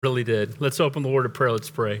Really did. Let's open the word of prayer. Let's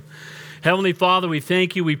pray. Heavenly Father, we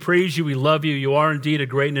thank you, we praise you, we love you. You are indeed a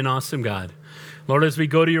great and an awesome God. Lord, as we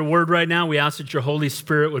go to your word right now, we ask that your Holy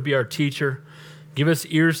Spirit would be our teacher. Give us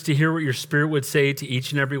ears to hear what your Spirit would say to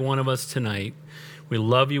each and every one of us tonight. We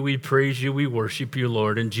love you, we praise you, we worship you,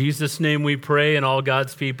 Lord. In Jesus' name we pray, and all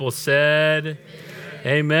God's people said,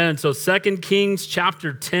 Amen. So 2 Kings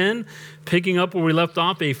chapter 10, picking up where we left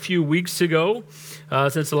off a few weeks ago.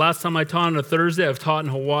 Since the last time I taught on a Thursday, I've taught in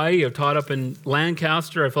Hawaii, I've taught up in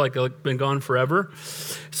Lancaster. I feel like I've been gone forever.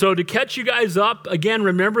 So to catch you guys up, again,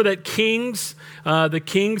 remember that the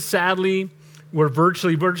kings sadly were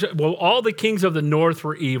virtually, all the kings of the north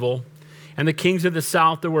were evil, and the kings of the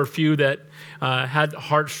south, there were a few that had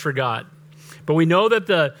hearts for God. But we know that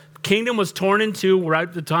the kingdom was torn in two right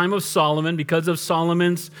at the time of Solomon because of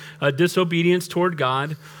Solomon's disobedience toward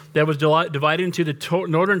God. That was divided into the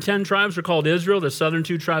northern 10 tribes are called Israel, the southern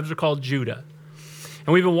 2 tribes are called Judah.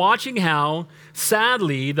 And we've been watching how,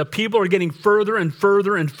 sadly, the people are getting further and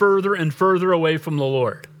further and further and further away from the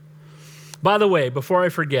Lord. By the way, before I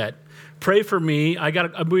forget, pray for me.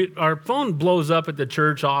 Our phone blows up at the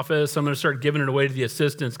church office. I'm going to start giving it away to the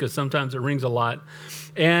assistants because sometimes it rings a lot.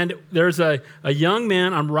 And there's a young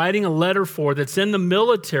man I'm writing a letter for that's in the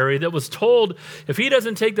military that was told if he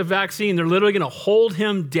doesn't take the vaccine, they're literally going to hold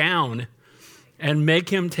him down and make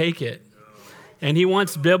him take it. And he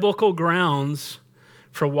wants biblical grounds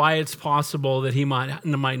for why it's possible that he might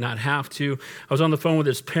not have to. I was on the phone with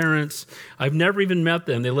his parents. I've never even met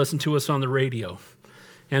them. They listen to us on the radio.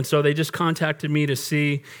 And so they just contacted me to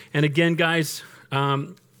see. And again, guys, we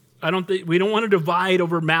don't want to divide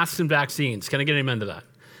over masks and vaccines. Can I get an amen to that?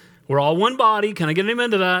 We're all one body. Can I get an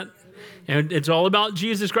amen to that? And it's all about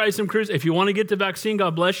Jesus Christ and Christ. If you want to get the vaccine,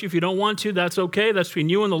 God bless you. If you don't want to, that's okay. That's between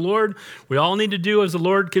you and the Lord. We all need to do as the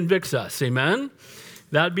Lord convicts us. Amen?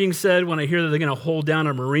 That being said, when I hear that they're going to hold down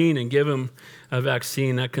a Marine and give him a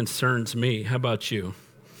vaccine, that concerns me. How about you?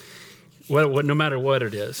 No matter what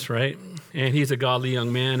it is, right? And he's a godly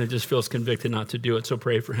young man and just feels convicted not to do it, so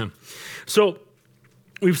pray for him. So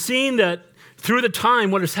we've seen that through the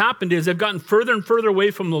time, what has happened is they've gotten further and further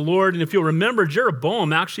away from the Lord. And if you'll remember,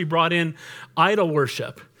 Jeroboam actually brought in idol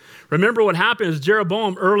worship. Remember what happened is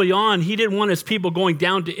Jeroboam early on, he didn't want his people going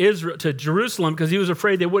down to Jerusalem because he was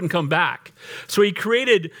afraid they wouldn't come back. So he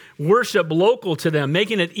created worship local to them,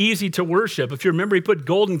 making it easy to worship. If you remember, he put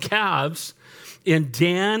golden calves in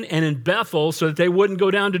Dan and in Bethel so that they wouldn't go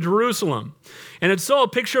down to Jerusalem. And it's so a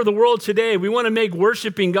picture of the world today. We want to make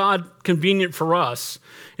worshiping God convenient for us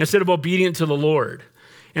instead of obedient to the Lord.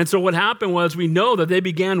 And so what happened was we know that they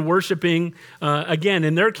began worshiping, again,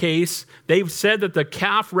 in their case, they said that the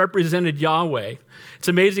calf represented Yahweh. It's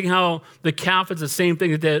amazing how the calf is the same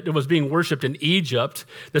thing that was being worshiped in Egypt,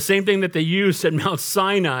 the same thing that they used at Mount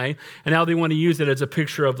Sinai, and now they want to use it as a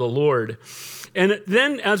picture of the Lord. And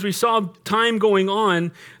then as we saw time going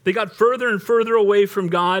on, they got further and further away from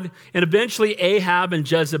God, and eventually Ahab and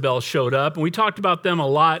Jezebel showed up, and we talked about them a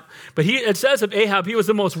lot. But it says of Ahab, he was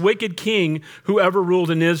the most wicked king who ever ruled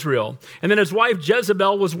in Israel. And then his wife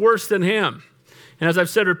Jezebel was worse than him. And as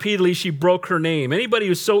I've said repeatedly, she broke her name. Anybody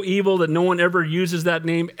who's so evil that no one ever uses that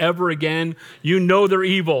name ever again, you know they're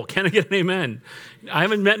evil. Can I get an amen? I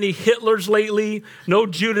haven't met any Hitlers lately, no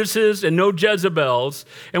Judases, and no Jezebels.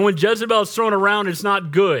 And when Jezebel's thrown around, it's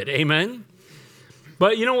not good. Amen?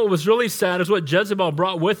 But you know what was really sad is what Jezebel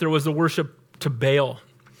brought with her was the worship to Baal.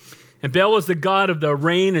 And Baal was the god of the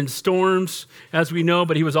rain and storms, as we know,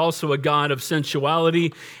 but he was also a god of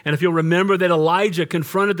sensuality. And if you'll remember that Elijah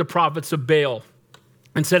confronted the prophets of Baal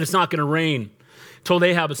and said, it's not going to rain. Told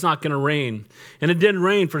Ahab it's not going to rain. And it didn't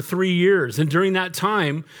rain for 3 years. And during that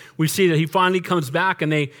time, we see that he finally comes back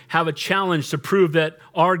and they have a challenge to prove that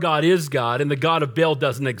our God is God and the God of Baal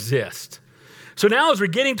doesn't exist. So now as we're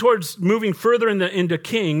getting towards moving further into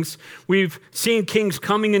kings, we've seen kings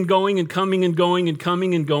coming and going and coming and going and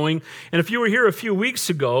coming and going. And if you were here a few weeks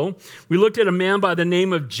ago, we looked at a man by the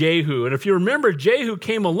name of Jehu. And if you remember, Jehu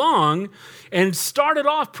came along and started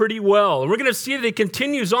off pretty well. And we're going to see that it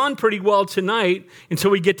continues on pretty well tonight until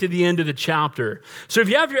we get to the end of the chapter. So if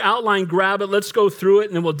you have your outline, grab it. Let's go through it,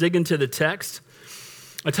 and then we'll dig into the text.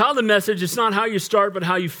 I titled the message, it's not how you start, but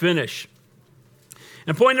how you finish.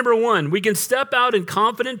 And point number 1, we can step out in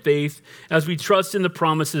confident faith as we trust in the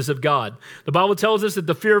promises of God. The Bible tells us that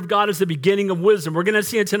the fear of God is the beginning of wisdom. We're going to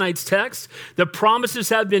see in tonight's text that promises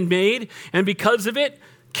have been made, and because of it,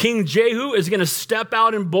 King Jehu is going to step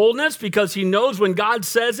out in boldness because he knows when God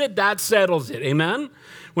says it, that settles it. Amen?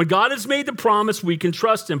 When God has made the promise, we can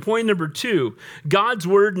trust him. Point number 2, God's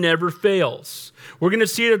word never fails. We're going to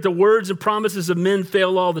see that the words and promises of men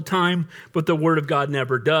fail all the time, but the word of God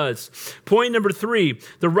never does. Point number 3,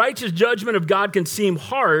 the righteous judgment of God can seem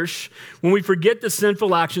harsh when we forget the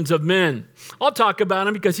sinful actions of men. I'll talk about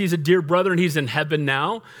him because he's a dear brother and he's in heaven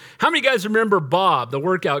now. How many guys remember Bob, the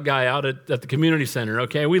workout guy out at the community center?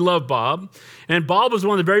 Okay, we love Bob. And Bob was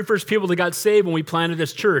one of the very first people that got saved when we planted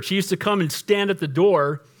this church. He used to come and stand at the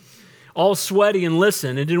door all sweaty and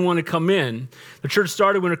listen and didn't want to come in. The church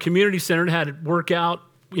started when a community center had workout,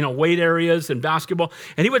 weight areas and basketball.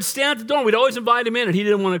 And he would stand at the door and we'd always invite him in and he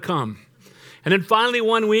didn't want to come. And then finally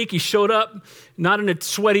one week he showed up, not in a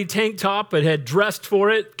sweaty tank top, but had dressed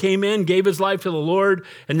for it, came in, gave his life to the Lord,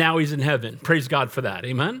 and now he's in heaven. Praise God for that,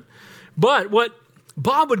 amen? But what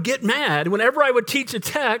Bob would get mad whenever I would teach a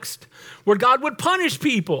text where God would punish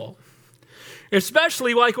people,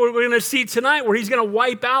 especially like what we're going to see tonight where he's going to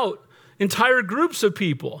wipe out entire groups of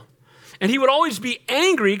people. And he would always be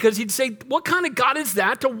angry because he'd say, what kind of God is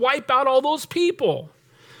that to wipe out all those people?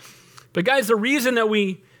 But guys, the reason that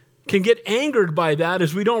we can get angered by that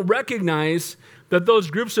is we don't recognize that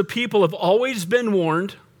those groups of people have always been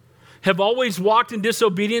warned, have always walked in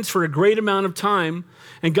disobedience for a great amount of time,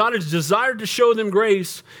 and God has desired to show them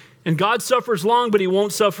grace, and God suffers long, but he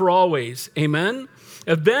won't suffer always. Amen?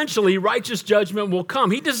 Eventually, righteous judgment will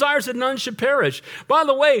come. He desires that none should perish. By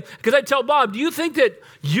the way, because I tell Bob, do you think that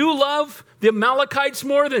you love the Amalekites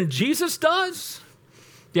more than Jesus does?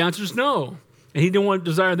 The answer is no. And he didn't want to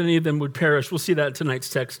desire that any of them would perish. We'll see that in tonight's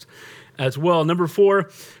text as well. Number 4,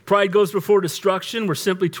 pride goes before destruction. We're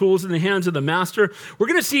simply tools in the hands of the master. We're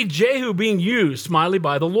going to see Jehu being used mightily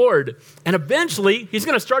by the Lord. And eventually, he's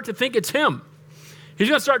going to start to think it's him. He's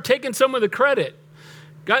going to start taking some of the credit.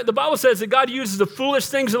 God, the Bible says that God uses the foolish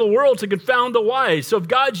things of the world to confound the wise. So if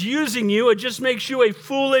God's using you, it just makes you a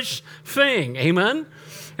foolish thing. Amen?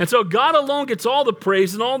 And so God alone gets all the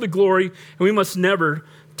praise and all the glory, and we must never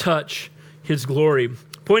touch his glory.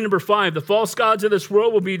 Point number 5, the false gods of this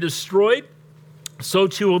world will be destroyed. So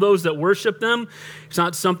too will those that worship them. It's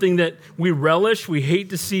not something that we relish. We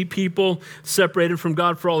hate to see people separated from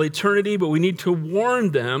God for all eternity, but we need to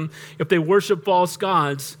warn them if they worship false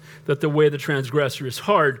gods that the way of the transgressor is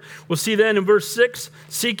hard. We'll see then in verse 6,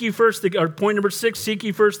 point number 6, seek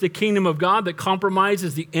ye first the kingdom of God. That compromise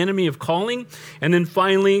is the enemy of calling. And then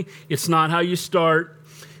finally, it's not how you start,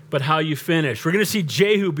 but how you finish. We're going to see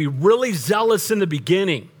Jehu be really zealous in the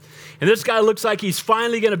beginning. And this guy looks like he's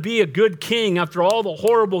finally going to be a good king after all the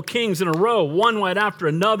horrible kings in a row, one right after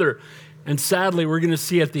another. And sadly, we're going to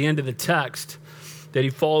see at the end of the text that he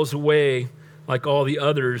falls away like all the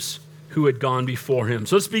others who had gone before him.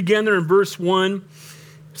 So let's begin there in verse 1.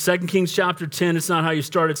 2 Kings chapter 10, it's not how you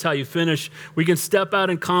start, it's how you finish. We can step out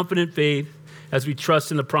in confident faith as we trust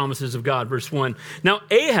in the promises of God. Verse 1. Now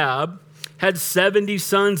Ahab had 70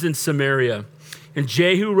 sons in Samaria. And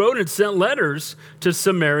Jehu wrote and sent letters to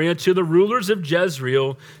Samaria, to the rulers of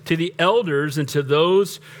Jezreel, to the elders, and to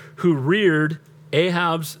those who reared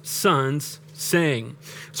Ahab's sons, saying.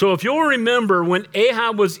 So if you'll remember, when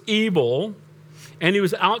Ahab was evil and he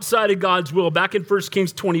was outside of God's will, back in 1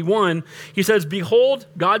 Kings 21, he says, behold,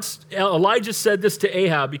 Elijah said this to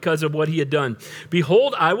Ahab because of what he had done.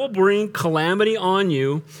 Behold, I will bring calamity on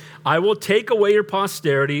you. I will take away your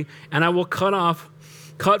posterity, and I will cut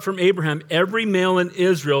from Abraham every male in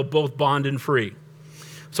Israel, both bond and free.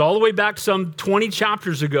 So all the way back some 20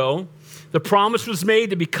 chapters ago, the promise was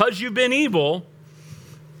made that because you've been evil,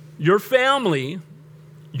 your family,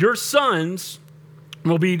 your sons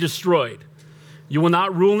will be destroyed. You will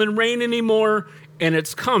not rule and reign anymore, and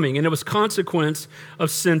it's coming. And it was consequence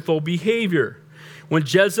of sinful behavior. When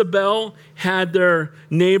Jezebel had their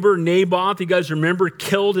neighbor Naboth, you guys remember,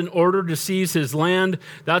 killed in order to seize his land,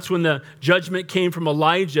 that's when the judgment came from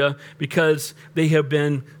Elijah because they have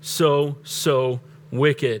been so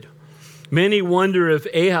wicked. Many wonder if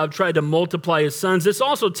Ahab tried to multiply his sons. This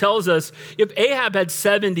also tells us if Ahab had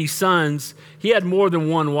 70 sons, he had more than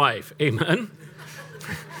one wife. Amen?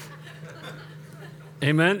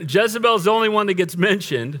 Amen? Jezebel's the only one that gets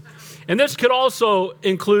mentioned. And this could also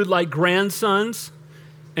include like grandsons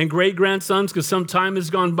and great-grandsons, because some time has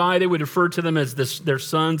gone by, they would refer to them as their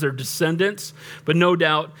sons, their descendants. But no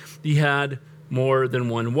doubt he had more than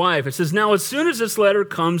one wife. It says, now as soon as this letter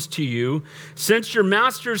comes to you, since your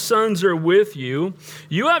master's sons are with you,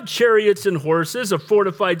 you have chariots and horses, a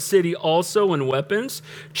fortified city also, and weapons.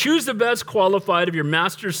 Choose the best qualified of your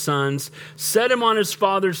master's sons, set him on his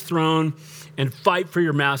father's throne, and fight for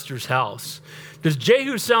your master's house. Does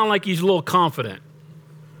Jehu sound like he's a little confident?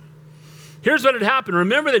 Here's what had happened.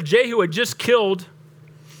 Remember that Jehu had just killed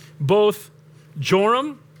both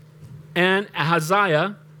Joram and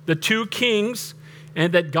Ahaziah, the two kings,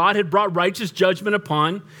 and that God had brought righteous judgment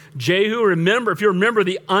upon. Jehu, remember, if you remember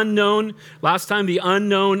the unknown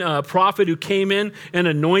prophet who came in and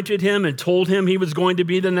anointed him and told him he was going to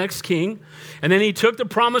be the next king. And then he took the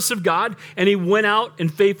promise of God and he went out in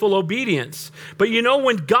faithful obedience. But you know,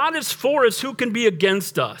 when God is for us, who can be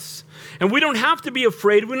against us? And we don't have to be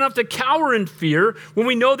afraid. We don't have to cower in fear when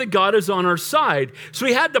we know that God is on our side. So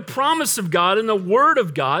we had the promise of God and the word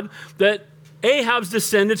of God that Ahab's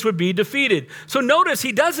descendants would be defeated. So notice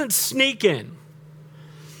he doesn't sneak in.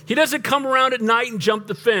 He doesn't come around at night and jump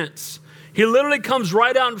the fence. He literally comes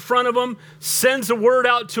right out in front of them, sends a word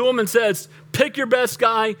out to them and says, pick your best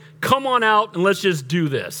guy, come on out and let's just do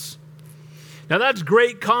this. Now that's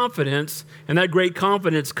great confidence, and that great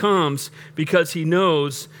confidence comes because he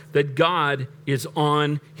knows that God is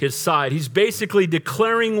on his side. He's basically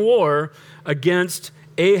declaring war against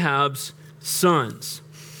Ahab's sons.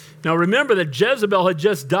 Now remember that Jezebel had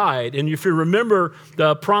just died, and if you remember,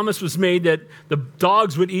 the promise was made that the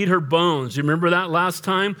dogs would eat her bones. You remember that last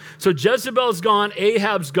time? So Jezebel's gone,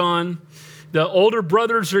 Ahab's gone, the older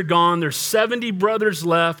brothers are gone, there's 70 brothers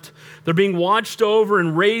left. They're being watched over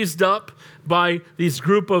and raised up by these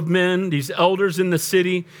group of men, these elders in the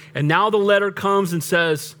city, and now the letter comes and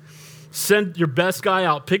says, send your best guy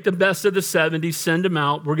out, pick the best of the 70, send him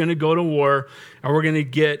out, we're going to go to war, and we're going to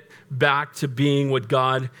get back to being what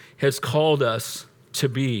God has called us to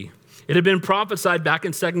be. It had been prophesied back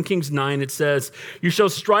in 2 Kings 9. It says, you shall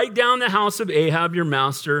strike down the house of Ahab, your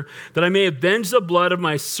master, that I may avenge the blood of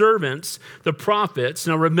my servants, the prophets.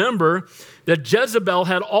 Now remember that Jezebel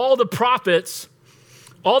had all the prophets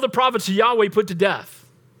of Yahweh put to death.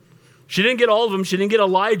 She didn't get all of them. She didn't get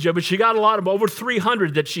Elijah, but she got a lot of them, over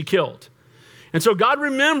 300 that she killed. And so God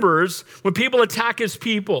remembers when people attack his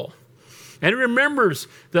people. And he remembers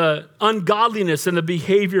the ungodliness and the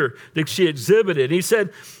behavior that she exhibited. And he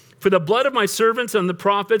said, for the blood of my servants and the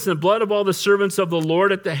prophets and the blood of all the servants of the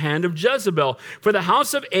Lord at the hand of Jezebel. For the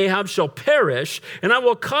house of Ahab shall perish, and I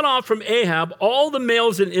will cut off from Ahab all the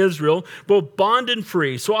males in Israel, both bond and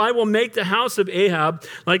free. So I will make the house of Ahab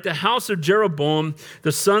like the house of Jeroboam,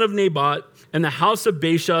 the son of Nebat, and the house of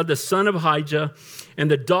Baasha, the son of Ahijah. And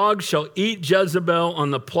the dogs shall eat Jezebel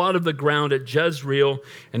on the plot of the ground at Jezreel,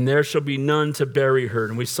 and there shall be none to bury her.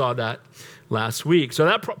 And we saw that last week. So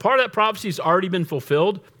that part of that prophecy has already been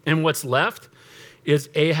fulfilled, and what's left is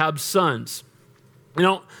Ahab's sons. You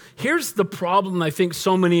know, here's the problem I think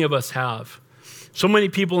so many of us have, so many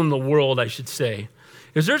people in the world, I should say,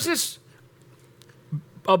 is there's this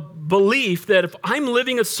a belief that if I'm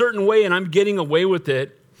living a certain way and I'm getting away with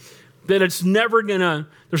it, that there's never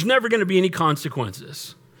gonna be any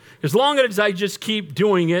consequences. As long as I just keep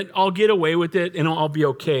doing it, I'll get away with it and I'll be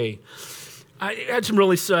okay. I had some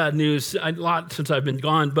really sad news, a lot since I've been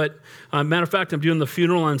gone, but matter of fact, I'm doing the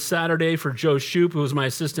funeral on Saturday for Joe Shoup, who was my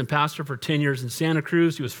assistant pastor for 10 years in Santa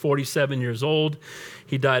Cruz. He was 47 years old.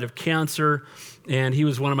 He died of cancer, and he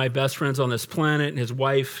was one of my best friends on this planet, and his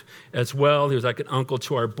wife as well. He was like an uncle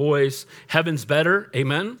to our boys. Heaven's better,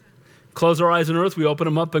 amen? Close our eyes on earth, we open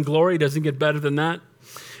them up in glory. It doesn't get better than that.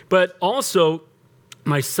 But also,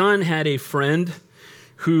 my son had a friend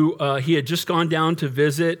who he had just gone down to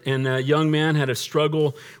visit, and a young man had a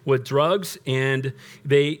struggle with drugs, and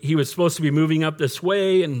he was supposed to be moving up this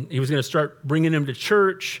way, and he was going to start bringing him to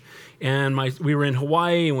church. And we were in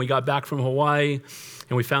Hawaii, and we got back from Hawaii,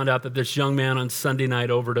 and we found out that this young man on Sunday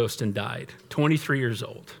night overdosed and died, 23 years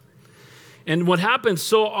old. And what happens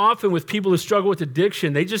so often with people who struggle with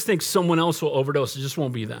addiction, they just think someone else will overdose. It just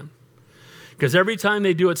won't be them. Because every time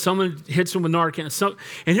they do it, someone hits them with Narcan.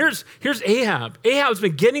 And here's Ahab. Ahab's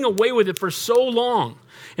been getting away with it for so long.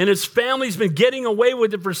 And his family's been getting away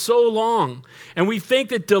with it for so long. And we think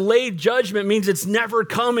that delayed judgment means it's never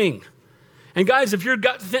coming. And guys, if you've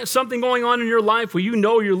got something going on in your life where you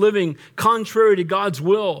know you're living contrary to God's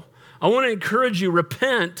will, I want to encourage you,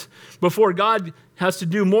 repent before God has to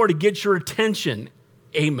do more to get your attention.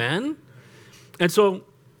 Amen? And so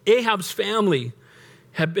Ahab's family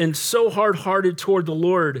have been so hard-hearted toward the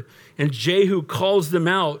Lord, and Jehu calls them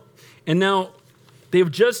out. And now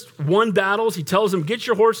they've just won battles. He tells them, get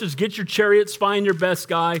your horses, get your chariots, find your best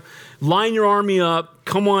guy, line your army up,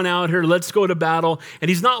 come on out here, let's go to battle. And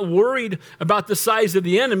he's not worried about the size of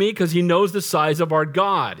the enemy because he knows the size of our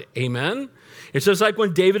God. Amen? It's just like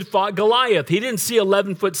when David fought Goliath. He didn't see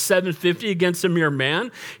 11 foot 750 against a mere man.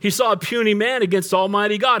 He saw a puny man against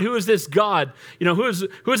Almighty God. Who is this God? You know, who is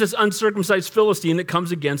this uncircumcised Philistine that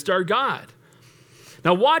comes against our God?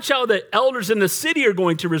 Now watch how the elders in the city are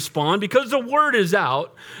going to respond, because the word is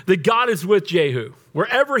out that God is with Jehu.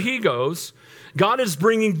 Wherever he goes, God is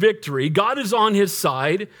bringing victory. God is on his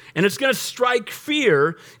side, and it's going to strike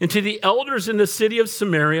fear into the elders in the city of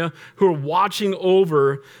Samaria who are watching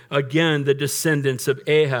over, again, the descendants of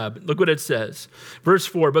Ahab. Look what it says. Verse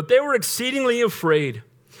 4, but they were exceedingly afraid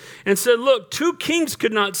and said, look, 2 kings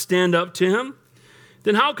could not stand up to him.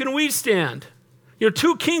 Then how can we stand?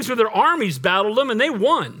 2 kings with their armies battled him, and they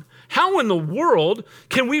won. How in the world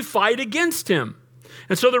can we fight against him?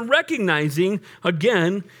 And so they're recognizing,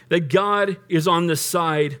 again, that God is on the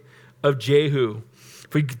side of Jehu.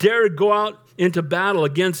 If we dare go out into battle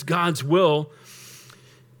against God's will,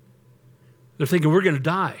 they're thinking we're going to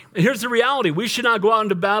die. And here's the reality. We should not go out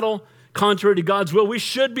into battle contrary to God's will. We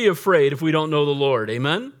should be afraid if we don't know the Lord.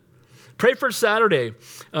 Amen? Pray for Saturday.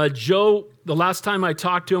 Joe, the last time I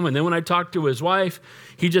talked to him, and then when I talked to his wife,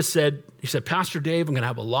 he said, Pastor Dave, I'm going to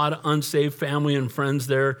have a lot of unsaved family and friends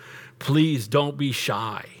there. Please don't be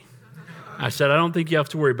shy. I said, I don't think you have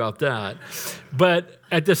to worry about that. But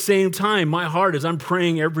at the same time, my heart is I'm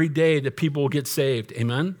praying every day that people will get saved.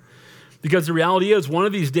 Amen? Because the reality is, one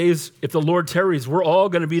of these days, if the Lord tarries, we're all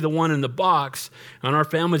going to be the one in the box, and our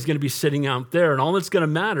family's going to be sitting out there, and all that's going to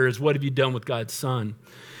matter is what have you done with God's Son.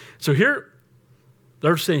 So here,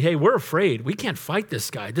 they're saying, hey, we're afraid. We can't fight this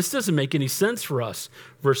guy. This doesn't make any sense for us.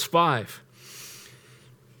 Verse 5.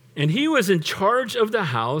 And he was in charge of the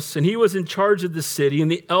house, and he was in charge of the city,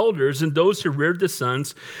 and the elders and those who reared the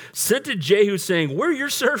sons sent to Jehu saying, we're your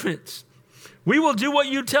servants. We will do what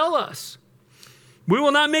you tell us. We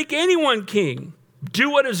will not make anyone king.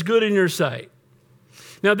 Do what is good in your sight.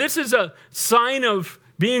 Now, this is a sign of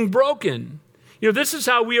being broken. This is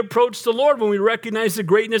how we approach the Lord when we recognize the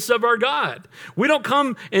greatness of our God. We don't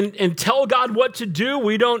come and tell God what to do.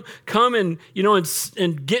 We don't come and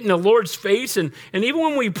get in the Lord's face. And even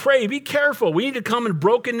when we pray, be careful. We need to come in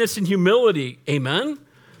brokenness and humility. Amen?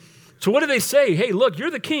 So what do they say? Hey, look, you're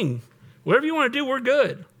the king. Whatever you want to do, we're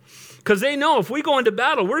good. Because they know if we go into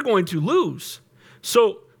battle, we're going to lose.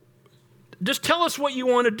 So just tell us what you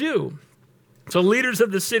want to do. So leaders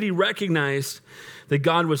of the city recognized that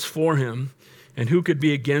God was for him. And who could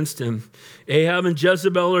be against him? Ahab and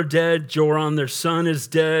Jezebel are dead. Joram, their son, is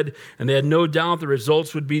dead. And they had no doubt the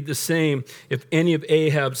results would be the same if any of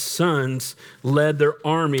Ahab's sons led their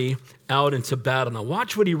army out into battle. Now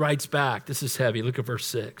watch what he writes back. This is heavy. Look at verse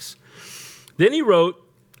 6. Then he wrote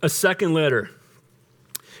a second letter.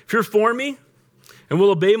 If you're for me and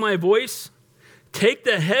will obey my voice, take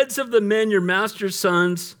the heads of the men, your master's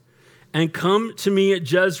sons, and come to me at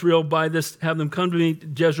Jezreel have them come to me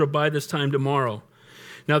at Jezreel by this time tomorrow.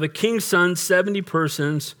 Now the king's sons, 70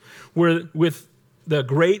 persons, were with the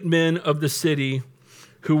great men of the city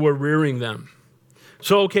who were rearing them.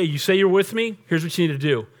 So, okay, you say you're with me? Here's what you need to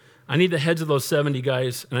do. I need the heads of those 70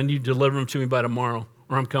 guys, and I need you to deliver them to me by tomorrow,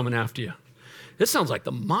 or I'm coming after you. This sounds like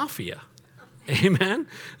the mafia. Amen?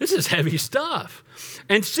 This is heavy stuff.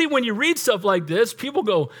 And see, when you read stuff like this, people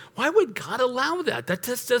go, why would God allow that? That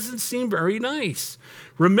just doesn't seem very nice.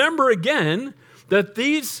 Remember again that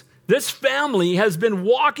this family has been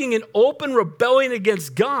walking in open rebellion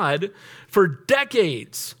against God for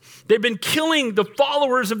decades. They've been killing the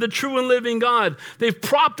followers of the true and living God. They've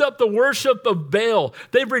propped up the worship of Baal.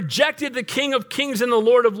 They've rejected the King of Kings and the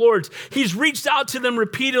Lord of Lords. He's reached out to them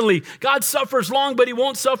repeatedly. God suffers long, but he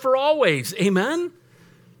won't suffer always. Amen?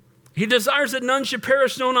 He desires that none should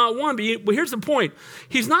perish, no, not one. But here's the point.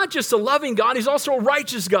 He's not just a loving God, he's also a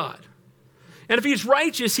righteous God. And if he's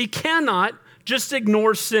righteous, he cannot just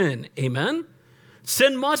ignore sin. Amen?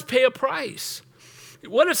 Sin must pay a price.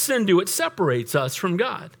 What does sin do? It separates us from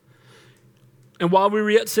God. And while we were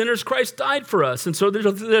yet sinners, Christ died for us. And so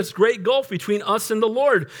there's this great gulf between us and the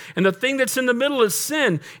Lord. And the thing that's in the middle is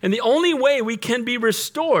sin. And the only way we can be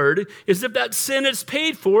restored is if that sin is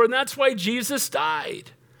paid for. And that's why Jesus died.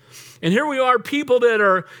 And here we are, people that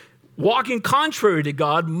are walking contrary to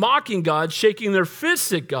God, mocking God, shaking their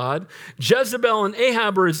fists at God. Jezebel and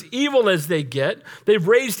Ahab are as evil as they get. They've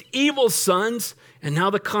raised evil sons. And now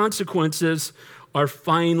the consequences are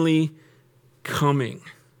finally coming.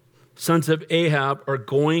 Sons of Ahab are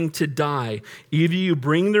going to die. Either you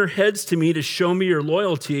bring their heads to me to show me your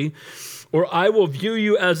loyalty, or I will view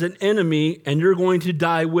you as an enemy and you're going to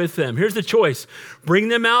die with them. Here's the choice. Bring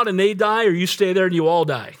them out and they die, or you stay there and you all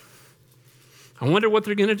die. I wonder what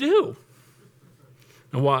they're going to do.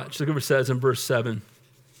 Now watch. Look at what it says in verse 7.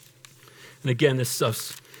 And again, this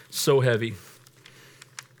stuff's so heavy.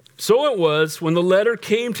 So it was when the letter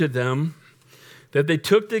came to them that they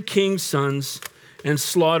took the king's sons and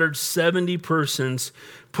slaughtered 70 persons,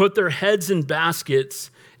 put their heads in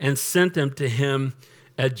baskets, and sent them to him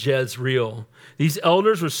at Jezreel. These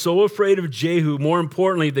elders were so afraid of Jehu, more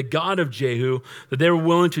importantly, the God of Jehu, that they were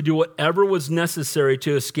willing to do whatever was necessary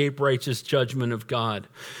to escape righteous judgment of God.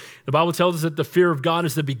 The Bible tells us that the fear of God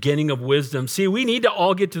is the beginning of wisdom. See, we need to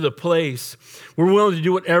all get to the place where we're willing to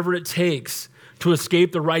do whatever it takes to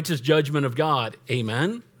escape the righteous judgment of God.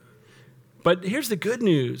 Amen? But here's the good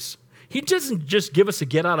news. He doesn't just give us a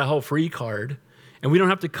get out of hell free card, and we don't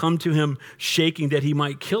have to come to him shaking that he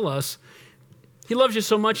might kill us. He loves you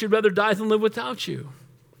so much, he'd rather die than live without you.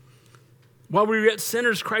 While we were yet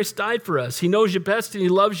sinners, Christ died for us. He knows you best and he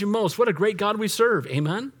loves you most. What a great God we serve.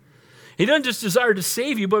 Amen? He doesn't just desire to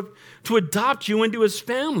save you, but to adopt you into his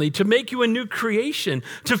family, to make you a new creation,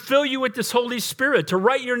 to fill you with this Holy Spirit, to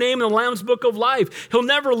write your name in the Lamb's book of life. He'll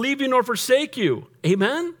never leave you nor forsake you.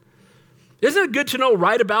 Amen? Isn't it good to know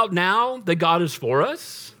right about now that God is for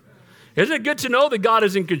us? Isn't it good to know that God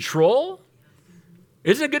is in control?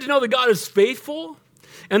 Isn't it good to know that God is faithful?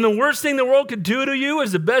 And the worst thing the world could do to you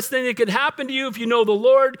is the best thing that could happen to you if you know the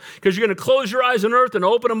Lord, because you're going to close your eyes on earth and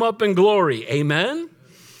open them up in glory. Amen?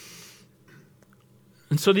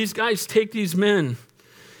 And so these guys take these men,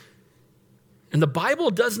 and the Bible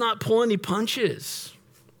does not pull any punches.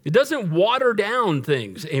 It doesn't water down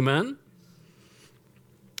things. Amen?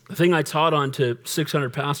 The thing I taught on to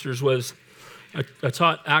 600 pastors was, I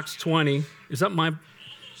taught Acts 20. Is that my,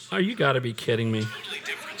 oh, you got to be kidding me.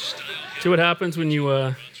 See what happens when you,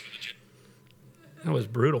 that was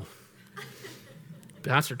brutal.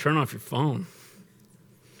 Pastor, turn off your phone.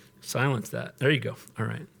 Silence that. There you go. All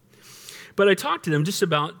right. But I talked to them just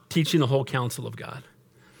about teaching the whole counsel of God.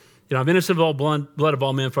 You know, I've innocent of all blood of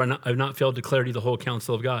all men, for I have not failed to declare to you the whole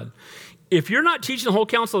counsel of God. If you're not teaching the whole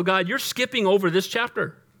counsel of God, you're skipping over this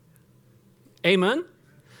chapter. Amen?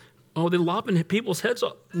 Oh, they're lopping people's heads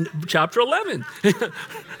off. Chapter 11.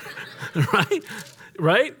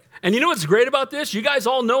 Right? And you know what's great about this? You guys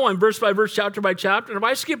all know I'm verse by verse, chapter by chapter. And if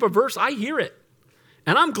I skip a verse, I hear it.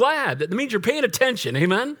 And I'm glad. That means you're paying attention.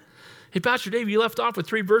 Amen? Hey, Pastor Dave, you left off with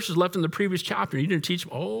 3 verses left in the previous chapter. You didn't teach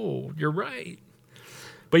them. Oh, you're right.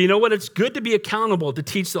 But you know what? It's good to be accountable, to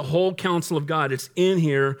teach the whole counsel of God. It's in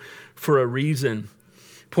here for a reason.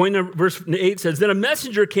 Point number, verse 8 says, then a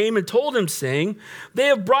messenger came and told him, saying, they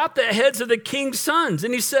have brought the heads of the king's sons.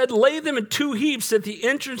 And he said, lay them in 2 heaps at the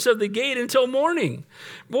entrance of the gate until morning.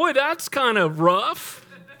 Boy, that's kind of rough.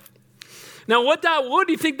 Now, what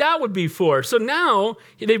do you think that would be for? So now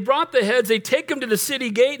they brought the heads, they take them to the city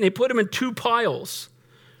gate, and they put them in 2 piles.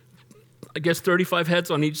 I guess 35 heads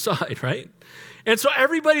on each side, right? And so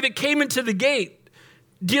everybody that came into the gate,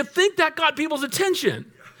 do you think that got people's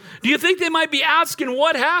attention? Do you think they might be asking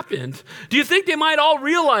what happened? Do you think they might all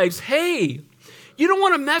realize, hey, you don't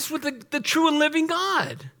want to mess with the true and living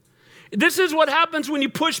God? This is what happens when you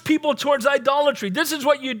push people towards idolatry. This is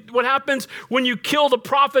what happens when you kill the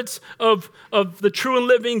prophets of the true and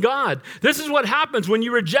living God. This is what happens when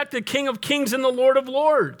you reject the King of Kings and the Lord of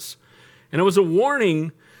Lords. And it was a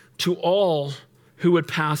warning to all who would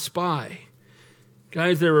pass by.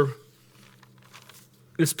 Guys,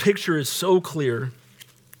 this picture is so clear,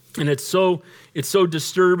 and it's so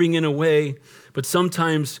disturbing in a way, but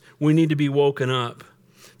sometimes we need to be woken up.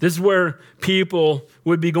 This is where people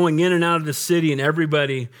would be going in and out of the city, and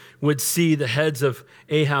everybody would see the heads of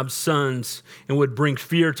Ahab's sons and would bring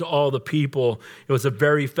fear to all the people. It was a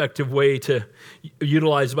very effective way to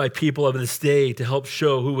utilize by people of this day to help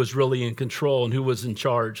show who was really in control and who was in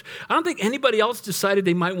charge. I don't think anybody else decided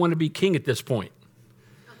they might want to be king at this point,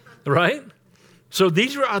 right? So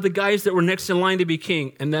these are the guys that were next in line to be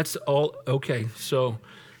king, and that's all okay. So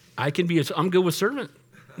I'm good with servant.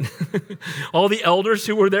 All the elders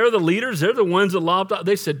who were there, the leaders, they're the ones that lobbed out.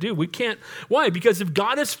 They said, dude, we can't. Why? Because if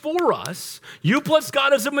God is for us, you plus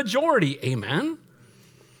God is a majority. Amen?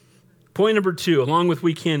 Point number 2, along with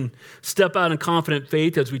we can step out in confident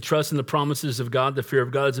faith as we trust in the promises of God. The fear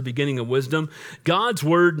of God is the beginning of wisdom. God's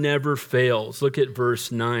word never fails. Look at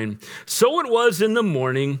verse 9. So it was in the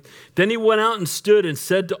morning. Then he went out and stood and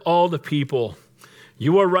said to all the people,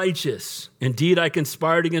 you are righteous. Indeed, I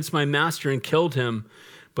conspired against my master and killed him.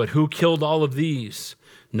 But who killed all of these?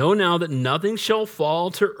 Know now that nothing shall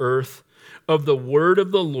fall to earth of the word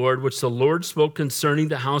of the Lord, which the Lord spoke concerning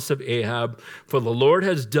the house of Ahab, for the Lord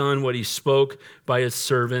has done what he spoke by his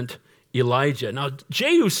servant Elijah. Now,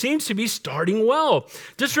 Jehu seems to be starting well.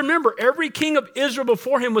 Just remember, every king of Israel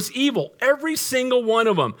before him was evil, every single one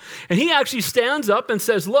of them. And he actually stands up and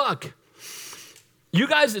says, look, you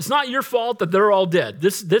guys, it's not your fault that they're all dead.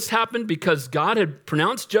 This happened because God had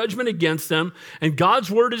pronounced judgment against them, and God's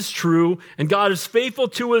word is true, and God is faithful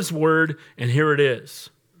to his word, and here it is.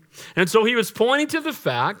 And so he was pointing to the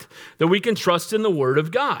fact that we can trust in the word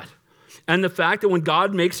of God. and the fact that when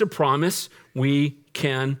God makes a promise, we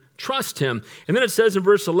can trust him. And then it says in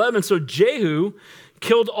verse 11, so Jehu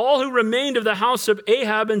killed all who remained of the house of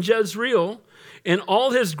Ahab in Jezreel, and all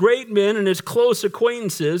his great men and his close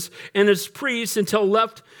acquaintances and his priests until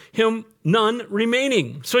left him none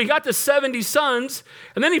remaining. So he got to 70 sons,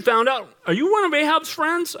 and then he found out, are you one of Ahab's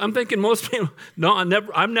friends? I'm thinking most people, no,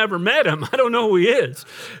 I've never met him. I don't know who he is.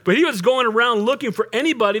 But he was going around looking for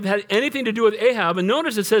anybody that had anything to do with Ahab, and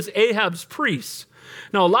notice it says Ahab's priests.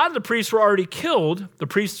 Now, a lot of the priests were already killed, the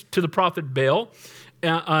priests to the prophet Baal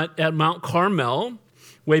at Mount Carmel,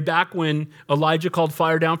 way back when Elijah called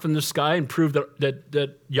fire down from the sky and proved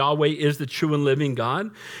that Yahweh is the true and living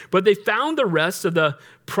God. But they found the rest of the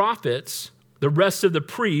prophets, the rest of the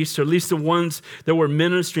priests, or at least the ones that were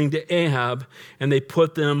ministering to Ahab, and they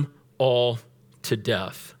put them all to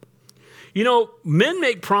death. You know, men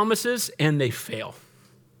make promises and they fail.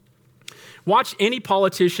 Watch any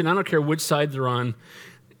politician, I don't care which side they're on.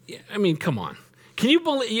 I mean, come on. Can you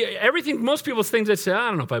believe everything? Most people's things I say, I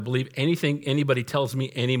don't know if I believe anything anybody tells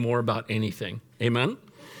me anymore about anything. Amen?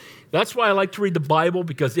 That's why I like to read the Bible,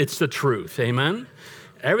 because it's the truth. Amen?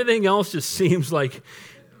 Everything else just seems like,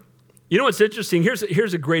 you know what's interesting?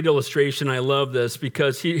 Here's a great illustration. I love this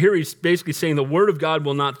because here he's basically saying the word of God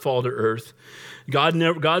will not fall to earth.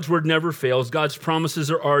 God's word never fails. God's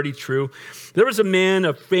promises are already true. There was a man,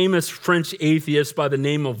 a famous French atheist by the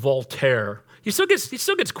name of Voltaire. He still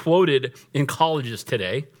gets quoted in colleges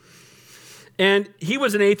today. And he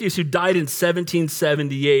was an atheist who died in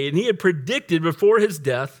 1778. And he had predicted before his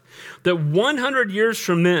death that 100 years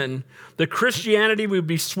from then, that Christianity would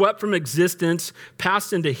be swept from existence,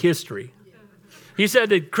 passed into history. He said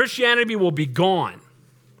that Christianity will be gone.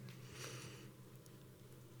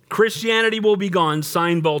 Christianity will be gone,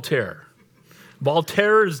 signed Voltaire.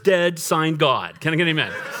 Voltaire is dead, signed God. Can I get an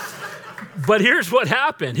amen? But here's what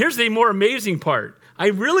happened. Here's the more amazing part. I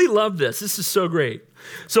really love this. This is so great.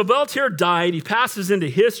 So Voltaire died. He passes into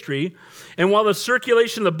history. And while the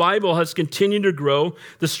circulation of the Bible has continued to grow,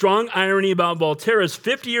 the strong irony about Voltaire is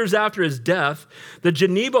 50 years after his death, the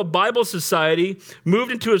Geneva Bible Society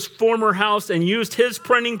moved into his former house and used his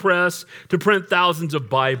printing press to print thousands of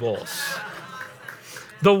Bibles.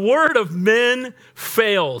 The word of men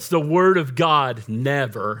fails. The word of God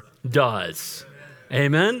never does.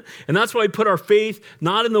 Amen? And that's why we put our faith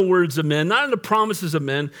not in the words of men, not in the promises of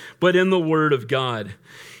men, but in the word of God.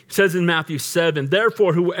 It says in Matthew 7,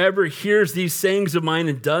 therefore, whoever hears these sayings of mine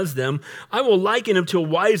and does them, I will liken him to a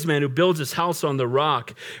wise man who builds his house on the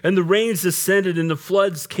rock. And the rains descended, and the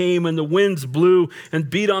floods came, and the winds blew and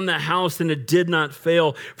beat on the house, and it did not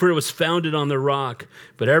fail, for it was founded on the rock.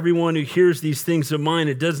 But everyone who hears these things of mine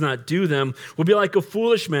and does not do them will be like a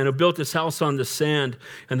foolish man who built his house on the sand.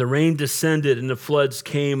 And the rain descended, and the floods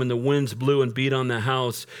came, and the winds blew and beat on the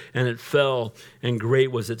house, and it fell, and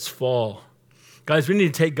great was its fall. Guys, we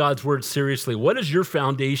need to take God's word seriously. What is your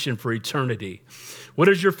foundation for eternity? What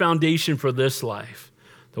is your foundation for this life?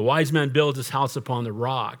 The wise man builds his house upon the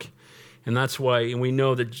rock. And that's why, and we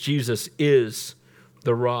know that Jesus is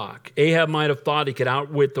the rock. Ahab might have thought he could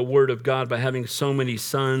outwit the word of God by having so many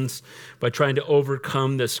sons, by trying to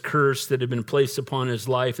overcome this curse that had been placed upon his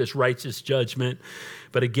life, this righteous judgment.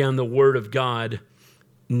 But again, the word of God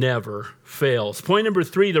never fails. Point number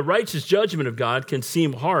 3, the righteous judgment of God can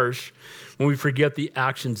seem harsh when we forget the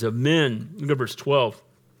actions of men. Look at verse 12.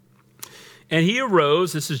 And he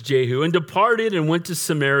arose, this is Jehu, and departed and went to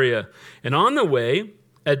Samaria. And on the way,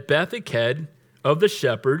 at Beth-eked of the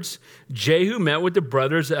shepherds, Jehu met with the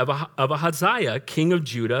brothers of Ahaziah, king of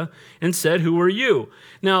Judah, and said, who are you?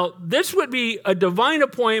 Now, this would be a divine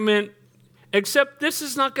appointment, except this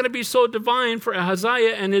is not going to be so divine for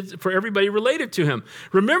Ahaziah and for everybody related to him.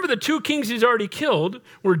 Remember, the two kings he's already killed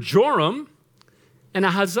were Joram and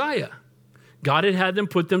Ahaziah. God had them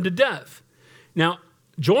put them to death. Now,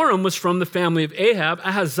 Joram was from the family of Ahab.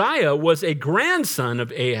 Ahaziah was a grandson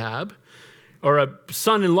of Ahab, or a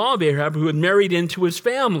son-in-law of Ahab, who had married into his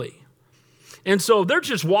family. And so they're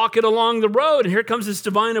just walking along the road, and here comes this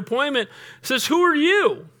divine appointment. It says, who are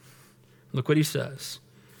you? Look what he says.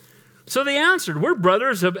 So they answered, we're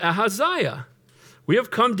brothers of Ahaziah. We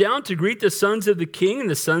have come down to greet the sons of the king and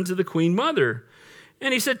the sons of the queen mother.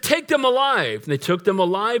 And he said, take them alive. And they took them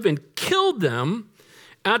alive and killed them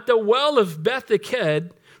at the well of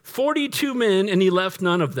Beth-eked, 42 men, and he left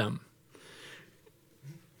none of them.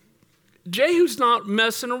 Jehu's not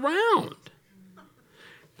messing around.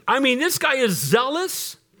 I mean, this guy is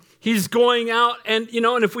zealous. He's going out and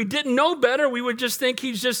if we didn't know better, we would just think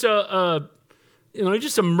he's just a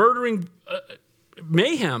murdering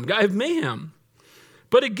guy of mayhem.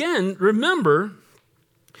 But again, remember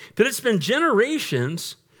that it's been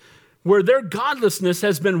generations where their godlessness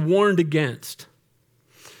has been warned against.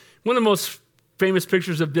 One of the most famous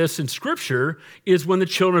pictures of this in Scripture is when the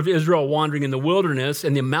children of Israel wandering in the wilderness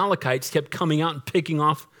and the Amalekites kept coming out and picking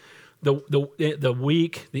off the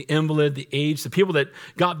weak, the invalid, the aged, the people that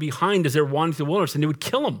got behind as they were wandering through the wilderness, and they would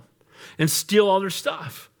kill them and steal all their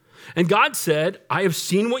stuff. And God said, I have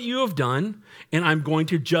seen what you have done, and I'm going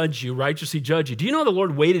to judge you, righteously judge you. Do you know the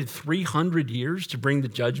Lord waited 300 years to bring the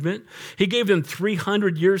judgment? He gave them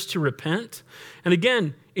 300 years to repent. And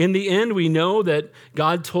again, in the end, we know that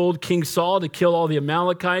God told King Saul to kill all the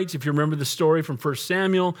Amalekites. If you remember the story from 1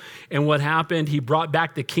 Samuel and what happened, he brought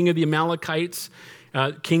back the king of the Amalekites,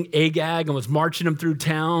 King Agag, and was marching them through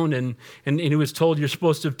town. And he was told, you're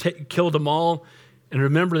supposed to have killed them all. And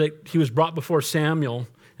remember that he was brought before Samuel,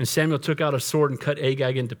 and Samuel took out a sword and cut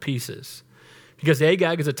Agag into pieces. Because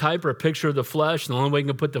Agag is a type or a picture of the flesh, and the only way you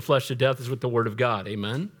can put the flesh to death is with the word of God.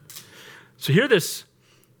 Amen? So here this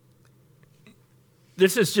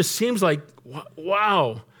just seems like,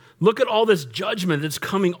 wow, look at all this judgment that's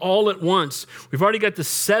coming all at once. We've already got the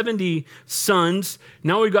 70 sons.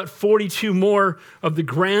 Now we've got 42 more of the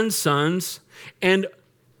grandsons. And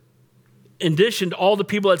in addition to all the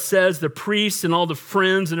people, it says, the priests and all the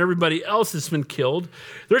friends and everybody else has been killed,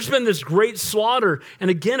 there's been this great slaughter. And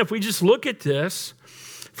again, if we just look at this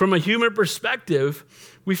from a human perspective,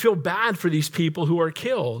 we feel bad for these people who are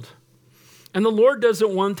killed. And the Lord doesn't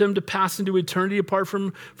want them to pass into eternity apart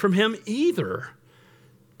from him either.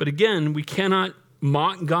 But again, we cannot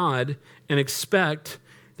mock God and expect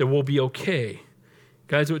that we'll be okay.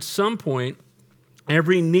 Guys, at some point,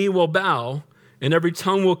 every knee will bow and every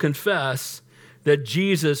tongue will confess that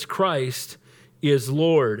Jesus Christ is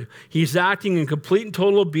Lord. He's acting in complete and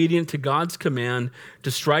total obedience to God's command to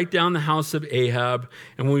strike down the house of Ahab.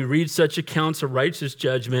 And when we read such accounts of righteous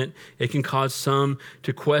judgment, it can cause some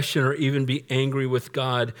to question or even be angry with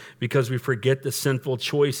God because we forget the sinful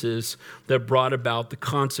choices that brought about the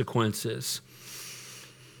consequences.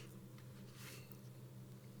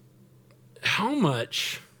 How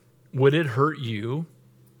much would it hurt you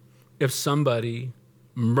if somebody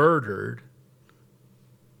murdered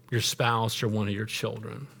your spouse or one of your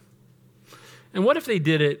children? And what if they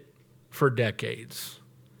did it for decades?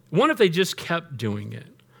 What if they just kept doing it?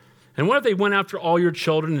 And what if they went after all your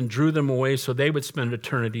children and drew them away so they would spend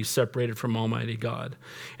eternity separated from Almighty God?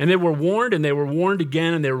 And they were warned, and they were warned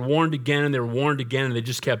again, and they were warned again, and they were warned again, and they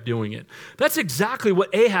just kept doing it. That's exactly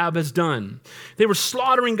what Ahab has done. They were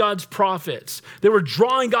slaughtering God's prophets. They were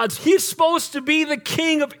drawing he's supposed to be the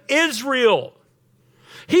king of Israel.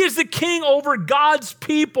 He is the king over God's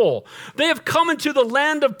people. They have come into the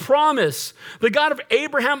land of promise, the God of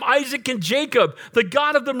Abraham, Isaac, and Jacob, the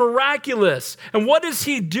God of the miraculous. And what does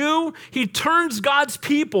he do? He turns God's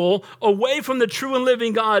people away from the true and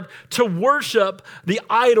living God to worship the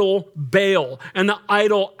idol Baal and the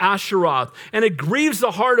idol Asheroth. And it grieves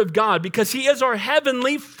the heart of God because he is our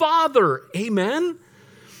heavenly Father. Amen?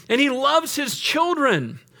 And he loves his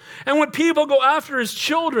children. And when people go after his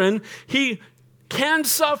children, he can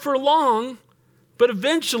suffer long, but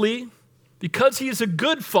eventually, because he is a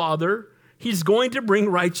good father, he's going to bring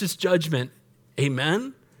righteous judgment.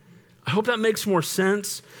 Amen? I hope that makes more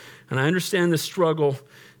sense, and I understand the struggle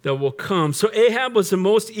that will come. So Ahab was the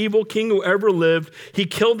most evil king who ever lived. He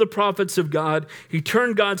killed the prophets of God. He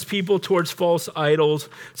turned God's people towards false idols.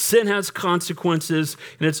 Sin has consequences,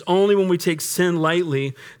 and it's only when we take sin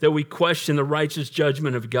lightly that we question the righteous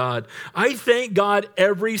judgment of God. I thank God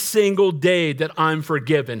every single day that I'm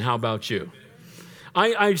forgiven. How about you?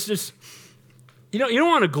 I just, you don't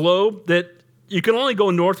want a globe that you can only go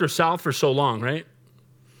north or south for so long, right?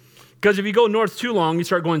 Because if you go north too long, you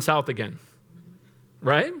start going south again.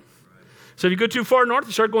 Right? So if you go too far north,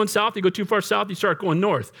 you start going south. You go too far south, you start going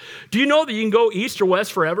north. Do you know that you can go east or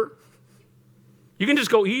west forever? You can just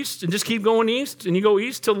go east and just keep going east, and you go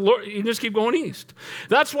east till you just keep going east.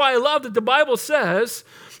 That's why I love that the Bible says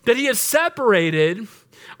that he has separated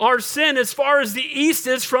our sin as far as the east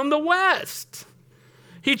is from the west.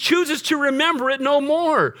 He chooses to remember it no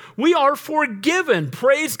more. We are forgiven.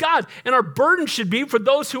 Praise God. And our burden should be for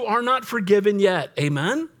those who are not forgiven yet.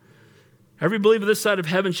 Amen? Every believer this side of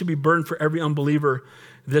heaven should be burdened for every unbeliever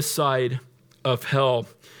this side of hell.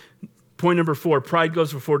 Point number 4, pride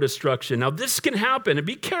goes before destruction. Now this can happen, and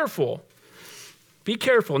be careful. Be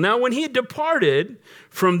careful. Now when he had departed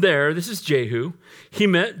from there, this is Jehu, he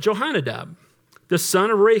met Jonadab, the son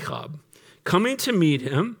of Rechab, coming to meet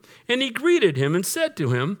him, and he greeted him and said to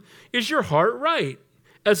him, "Is your heart right,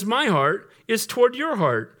 as my heart is toward your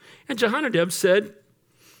heart?" And Jonadab said,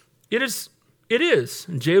 It is.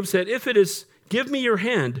 And Jehu said, if give me your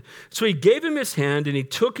hand. So he gave him his hand, and he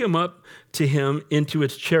took him up to him into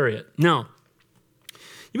his chariot. Now,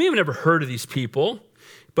 you may have never heard of these people,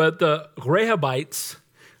 but the Rehabites,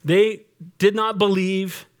 they did not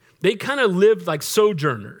believe. They kind of lived like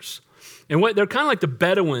sojourners. And they're kind of like the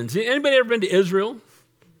Bedouins. Anybody ever been to Israel?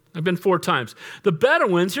 I've been 4 times. The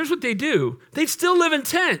Bedouins, here's what they do. They still live in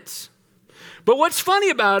tents. But what's funny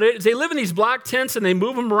about it is they live in these black tents and they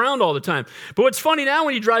move them around all the time. But what's funny now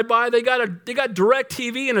when you drive by, they got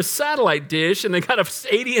DirecTV and a satellite dish, and they got a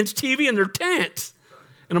 80-inch TV in their tent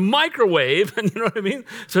and a microwave, and you know what I mean?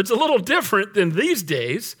 So it's a little different than these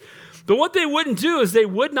days. But what they wouldn't do is they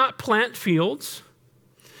would not plant fields,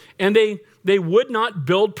 and they would not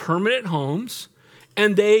build permanent homes,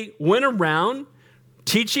 and they went around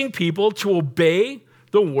teaching people to obey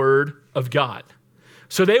the word of God.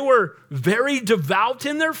 So they were very devout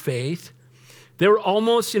in their faith. They were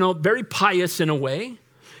almost, very pious in a way.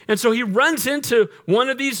 And so he runs into one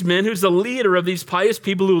of these men who's the leader of these pious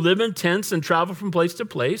people who live in tents and travel from place to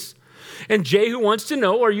place. And Jehu wants to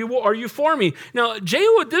know, are you for me? Now,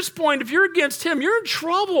 Jehu, at this point, if you're against him, you're in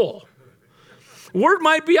trouble. Word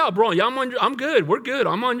might be out, bro. Yeah, I'm good. We're good.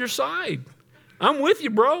 I'm on your side. I'm with you,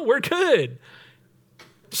 bro. We're good.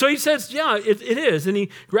 So he says, yeah, it is. And he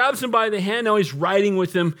grabs him by the hand. Now he's riding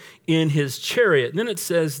with him in his chariot. And then it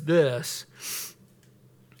says this.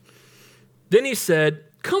 Then he said,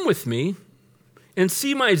 come with me and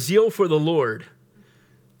see my zeal for the Lord.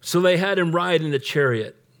 So they had him ride in the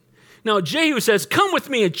chariot. Now Jehu says, come with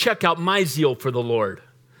me and check out my zeal for the Lord.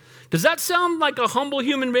 Does that sound like a humble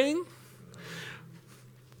human being?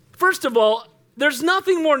 First of all, there's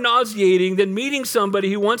nothing more nauseating than meeting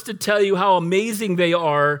somebody who wants to tell you how amazing they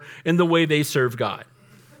are in the way they serve God.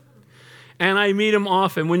 And I meet them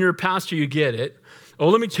often. When you're a pastor, you get it. Oh,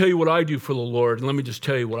 let me tell you what I do for the Lord. And let me just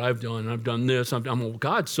tell you what I've done. I've done this.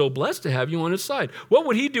 God's so blessed to have you on his side. What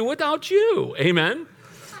would he do without you? Amen?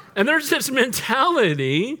 And there's this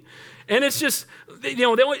mentality. And it's just,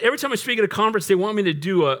 every time I speak at a conference, they want me to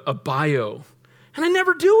do a bio. And I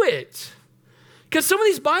never do it. Because some of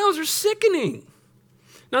these bios are sickening.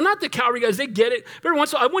 Now, not the Calvary guys, they get it. Every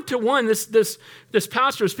once in a while, I went to one, this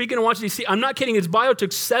pastor speaking in Washington, D.C. I'm not kidding, his bio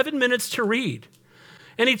took 7 minutes to read.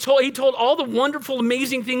 And he told all the wonderful,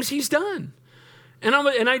 amazing things he's done. And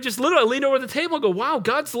I just literally leaned over the table and go, wow,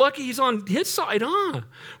 God's lucky he's on his side, huh?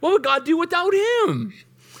 What would God do without him?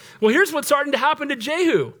 Well, here's what's starting to happen to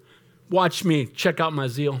Jehu. Watch me. Check out my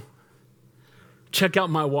zeal. Check out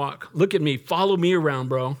my walk. Look at me. Follow me around,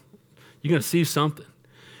 bro. You're going to see something.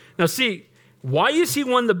 Now, see, why is he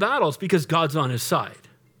won the battles? Because God's on his side.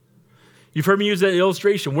 You've heard me use that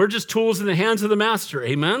illustration. We're just tools in the hands of the master.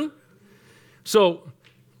 Amen? So,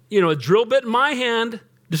 a drill bit in my hand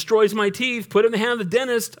destroys my teeth. Put it in the hand of the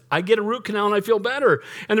dentist. I get a root canal and I feel better.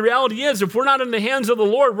 And the reality is, if we're not in the hands of the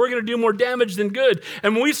Lord, we're going to do more damage than good.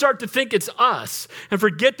 And when we start to think it's us and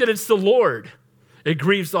forget that it's the Lord, it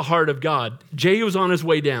grieves the heart of God. Jehu was on his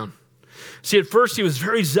way down. See, at first he was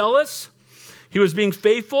very zealous. He was being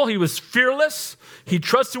faithful. He was fearless. He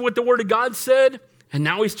trusted what the word of God said. And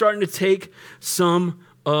now he's starting to take some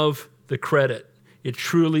of the credit. It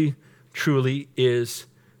truly, truly is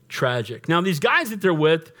tragic. Now, these guys that they're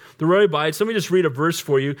with, the Rehabites, let me just read a verse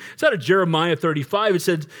for you. It's out of Jeremiah 35. It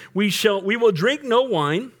says, we will drink no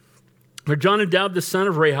wine. For Jonadab, the son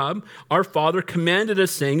of Rehab, our father, commanded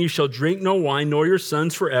us, saying, you shall drink no wine, nor your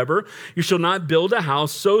sons forever. You shall not build a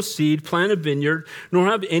house, sow seed, plant a vineyard, nor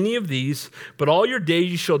have any of these. But all your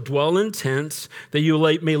days you shall dwell in tents, that you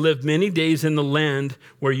may live many days in the land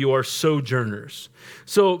where you are sojourners.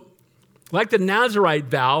 So, like the Nazirite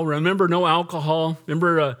vow, remember no alcohol.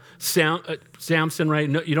 Remember Samson, right?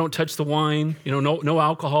 No, you don't touch the wine. No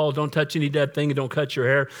alcohol. Don't touch any dead thing. And don't cut your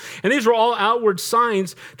hair. And these were all outward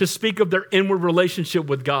signs to speak of their inward relationship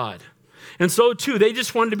with God. And so, too, they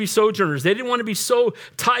just wanted to be sojourners. They didn't want to be so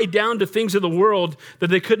tied down to things of the world that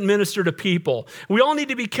they couldn't minister to people. We all need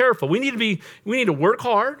to be careful. We need to work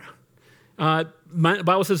hard. The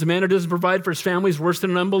Bible says a man who doesn't provide for his family is worse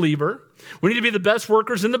than an unbeliever. We need to be the best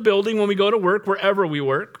workers in the building when we go to work, wherever we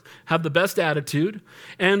work, have the best attitude.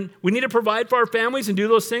 And we need to provide for our families and do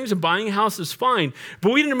those things, and buying a house is fine.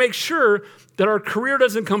 But we need to make sure that our career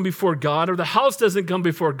doesn't come before God, or the house doesn't come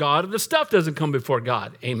before God, or the stuff doesn't come before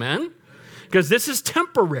God. Amen? Because this is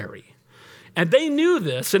temporary. And they knew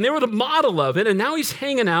this, and they were the model of it, and now he's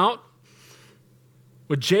hanging out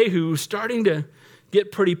with Jehu, starting to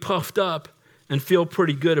get pretty puffed up and feel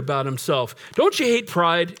pretty good about himself. Don't you hate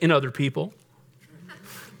pride in other people?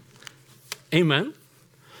 Amen.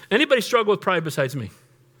 Anybody struggle with pride besides me?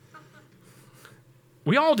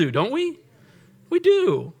 We all do, don't we? We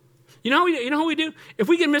do. You know how we do? If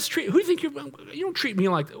we get mistreated, who do you think you don't treat me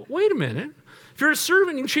like that? Wait a minute. If you're a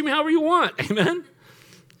servant, you can treat me however you want. Amen?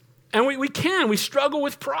 And we struggle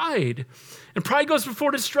with pride. And pride goes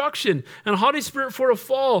before destruction, and a haughty spirit before a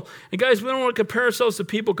fall. And guys, we don't want to compare ourselves to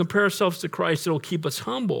people, compare ourselves to Christ. It'll keep us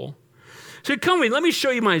humble. So come with me, let me show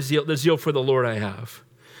you the zeal for the Lord I have.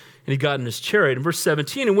 And he got in his chariot. In verse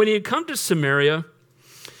 17, and when he had come to Samaria,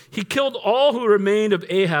 he killed all who remained of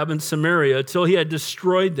Ahab in Samaria till he had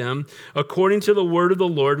destroyed them, according to the word of the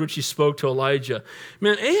Lord, which he spoke to Elijah.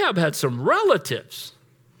 Man, Ahab had some relatives.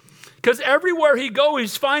 Because everywhere he goes,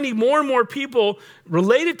 he's finding more and more people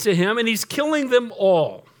related to him, and he's killing them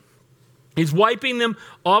all. He's wiping them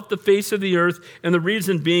off the face of the earth, and the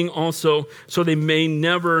reason being also so they may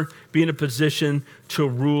never be in a position to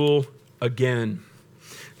rule again.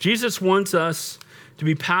 Jesus wants us to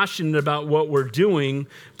be passionate about what we're doing,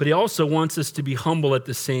 but he also wants us to be humble at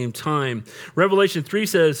the same time. Revelation 3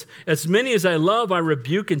 says, as many as I love, I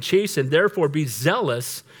rebuke and chasten, therefore be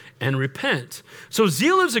zealous and repent. So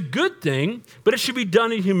zeal is a good thing, but it should be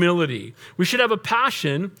done in humility. We should have a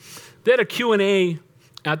passion. They had a Q&A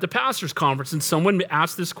at the pastor's conference, and someone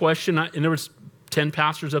asked this question, and there was 10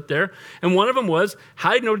 pastors up there, and one of them was,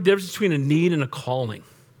 how do you know the difference between a need and a calling?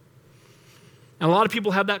 And a lot of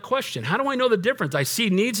people have that question. How do I know the difference? I see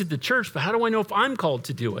needs at the church, but how do I know if I'm called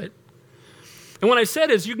to do it? And what I said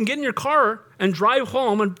is you can get in your car and drive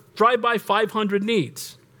home and drive by 500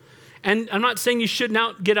 needs. And I'm not saying you should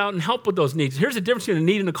now get out and help with those needs. Here's the difference between a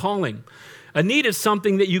need and a calling. A need is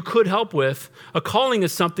something that you could help with. A calling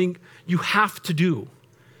is something you have to do.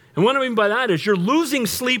 And what I mean by that is you're losing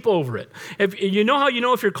sleep over it. If you know how you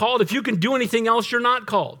know if you're called? If you can do anything else, you're not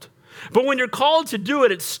called. But when you're called to do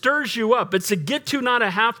it, it stirs you up. It's a get to, not a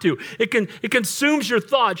have to. It consumes your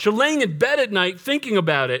thoughts. You're laying in bed at night thinking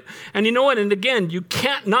about it. And you know what? And again, you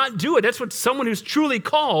can't not do it. That's what someone who's truly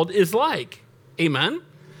called is like. Amen?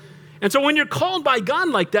 And so when you're called by God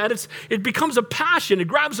like that, it becomes a passion. It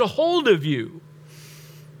grabs a hold of you.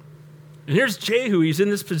 And here's Jehu. He's in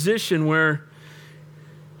this position where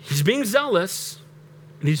he's being zealous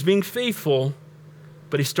and he's being faithful,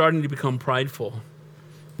 but he's starting to become prideful.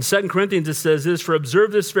 In 2 Corinthians, it says this, for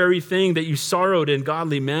observe this very thing, that you sorrowed in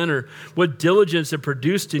godly manner, what diligence it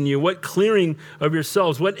produced in you, what clearing of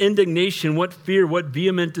yourselves, what indignation, what fear, what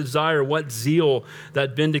vehement desire, what zeal,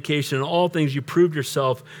 that vindication, and all things you proved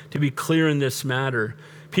yourself to be clear in this matter.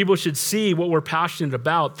 People should see what we're passionate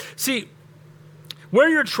about. See, where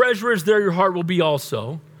your treasure is, there your heart will be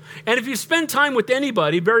also. And if you spend time with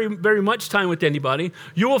anybody, very, very much time with anybody,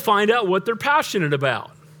 you will find out what they're passionate about.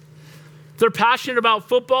 They're passionate about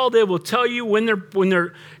football. They will tell you when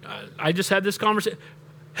they're. I just had this conversation.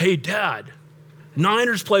 Hey, Dad,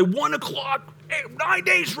 Niners play 1 o'clock 9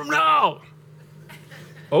 days from now.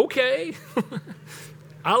 Okay,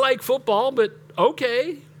 I like football, but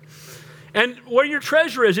okay. And where your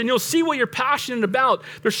treasure is, and you'll see what you're passionate about.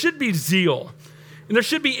 There should be zeal. And there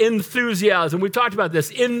should be enthusiasm. We've talked about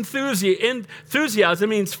this. Enthusiasm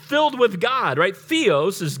means filled with God, right?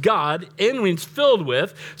 Theos is God. En means filled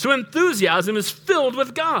with. So enthusiasm is filled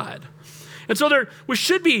with God. And so we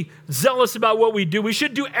should be zealous about what we do. We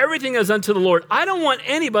should do everything as unto the Lord. I don't want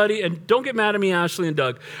anybody, and don't get mad at me, Ashley and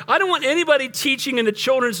Doug. I don't want anybody teaching in the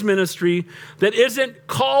children's ministry that isn't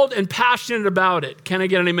called and passionate about it. Can I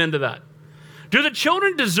get an amen to that? Do the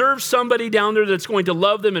children deserve somebody down there that's going to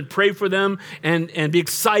love them and pray for them and be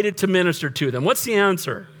excited to minister to them? What's the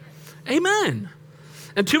answer? Amen.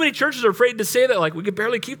 And too many churches are afraid to say that, like, we can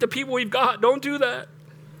barely keep the people we've got. Don't do that.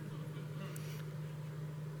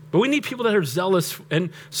 But we need people that are zealous.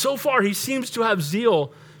 And so far, he seems to have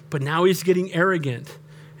zeal, but now he's getting arrogant.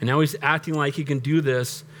 And now he's acting like he can do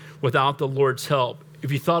this without the Lord's help.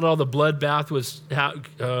 If you thought all the bloodbath was,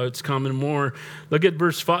 it's coming more. Look at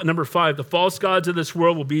number 5. The false gods of this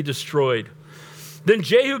world will be destroyed. Then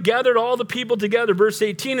Jehu gathered all the people together, verse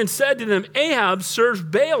 18, and said to them, Ahab serves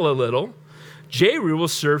Baal a little. Jehu will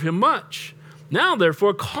serve him much. Now,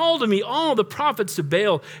 therefore, call to me all the prophets of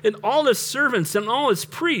Baal and all his servants and all his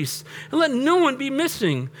priests, and let no one be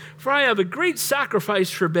missing, for I have a great sacrifice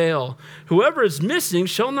for Baal. Whoever is missing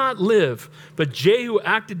shall not live. But Jehu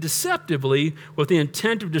acted deceptively with the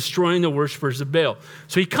intent of destroying the worshipers of Baal.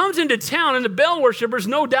 So he comes into town, and the Baal worshipers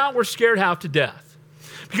no doubt were scared half to death,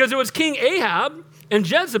 because it was King Ahab and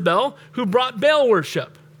Jezebel who brought Baal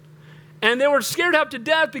worship. And they were scared half to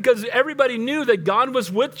death because everybody knew that God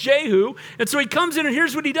was with Jehu. And so he comes in, and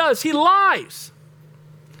here's what he does. He lies.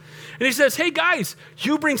 And he says, hey, guys,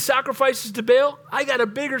 you bring sacrifices to Baal? I got a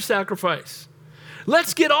bigger sacrifice.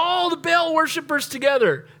 Let's get all the Baal worshipers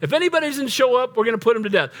together. If anybody doesn't show up, we're going to put them to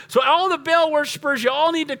death. So all the Baal worshipers, you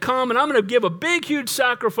all need to come, and I'm going to give a big, huge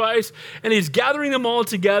sacrifice. And he's gathering them all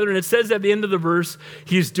together. And it says at the end of the verse,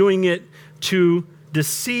 he's doing it to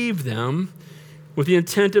deceive them with the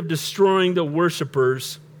intent of destroying the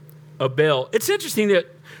worshipers of Baal. It's interesting that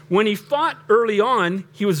when he fought early on,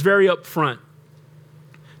 he was very upfront.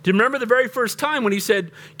 Do you remember the very first time when he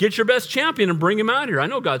said, get your best champion and bring him out here? I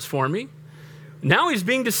know God's for me. Now he's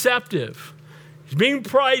being deceptive. He's being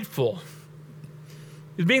prideful.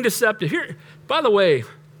 He's being deceptive. Here, by the way,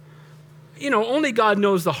 only God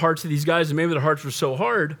knows the hearts of these guys, and maybe their hearts were so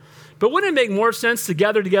hard. But wouldn't it make more sense to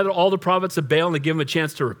gather together all the prophets of Baal and to give them a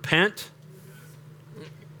chance to repent?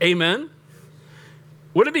 Amen?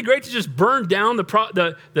 Wouldn't it be great to just burn down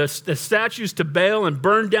the statues to Baal and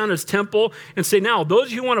burn down his temple and say, now, those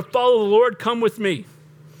of you who want to follow the Lord, come with me?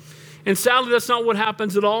 And sadly, that's not what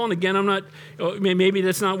happens at all. And again, maybe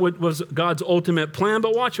that's not what was God's ultimate plan,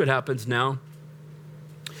 but watch what happens now.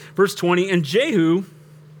 Verse 20, and Jehu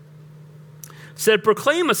said,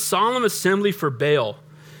 proclaim a solemn assembly for Baal.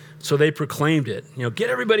 So they proclaimed it. Get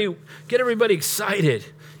everybody excited.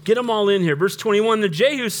 Get them all in here. Verse 21, the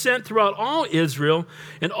Jehu sent throughout all Israel,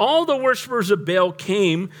 and all the worshipers of Baal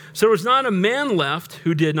came, so there was not a man left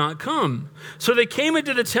who did not come. So they came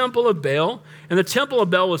into the temple of Baal, and the temple of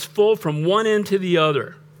Baal was full from one end to the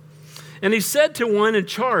other. And he said to one in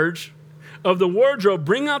charge of the wardrobe,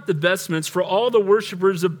 bring out the vestments for all the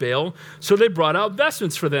worshipers of Baal. So they brought out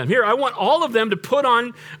vestments for them. Here, I want all of them to put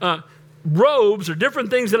on robes or different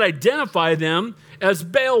things that identify them as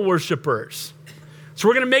Baal worshipers. So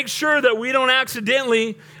we're going to make sure that we don't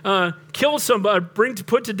accidentally kill somebody,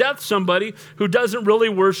 put to death somebody who doesn't really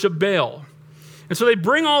worship Baal. And so they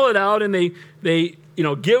bring all it out, and they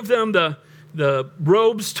give them the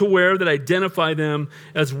robes to wear that identify them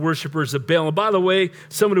as worshipers of Baal. And by the way,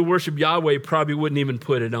 someone who worshiped Yahweh probably wouldn't even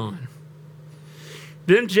put it on.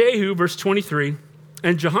 Then Jehu, verse 23,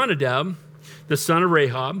 and Jehonadab, the son of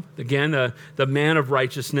Rahab, again, the man of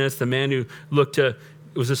righteousness, the man who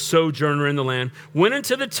was a sojourner in the land, went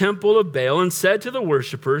into the temple of Baal and said to the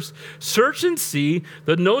worshipers, search and see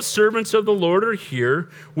that no servants of the Lord are here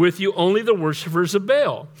with you, only the worshipers of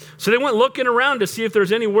Baal. So they went looking around to see if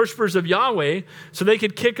there's any worshipers of Yahweh so they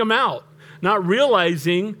could kick them out, not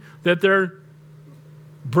realizing that they're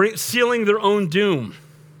sealing their own doom.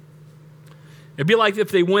 It'd be like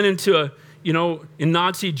if they went into in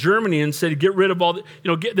Nazi Germany and said, get rid of all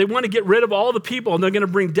they want to get rid of all the people, and they're going to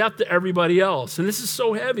bring death to everybody else. And this is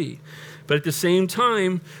so heavy. But at the same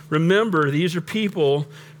time, remember, these are people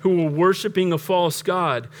who were worshiping a false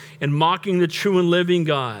God and mocking the true and living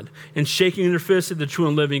God and shaking their fists at the true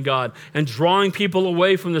and living God and drawing people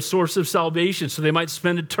away from the source of salvation so they might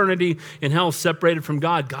spend eternity in hell separated from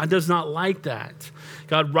God. God does not like that.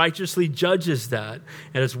 God righteously judges that,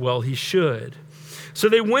 and as well he should. So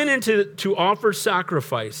they went into to offer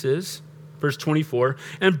sacrifices, verse 24,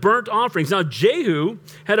 and burnt offerings. Now Jehu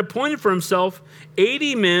had appointed for himself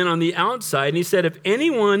 80 men on the outside, and he said, if any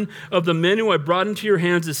one of the men who I brought into your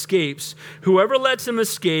hands escapes, whoever lets him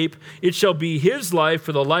escape, it shall be his life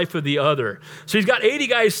for the life of the other. So he's got 80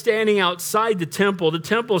 guys standing outside the temple. The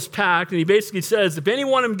temple's packed, and he basically says, if any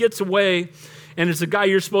one of them gets away, and it's a guy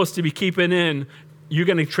you're supposed to be keeping in, you're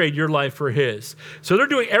going to trade your life for his. So they're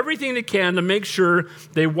doing everything they can to make sure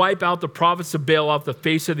they wipe out the prophets of Baal off the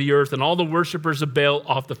face of the earth and all the worshipers of Baal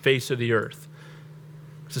off the face of the earth.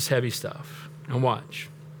 This is heavy stuff. Now watch.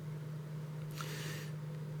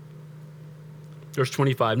 Verse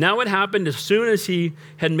 25. Now it happened as soon as he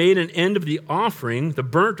had made an end of the offering, the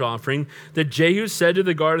burnt offering, that Jehu said to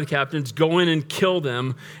the guard of the captains, go in and kill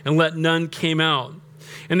them, and let none come out.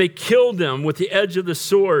 And they killed them with the edge of the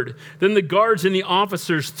sword. Then the guards and the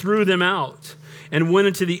officers threw them out and went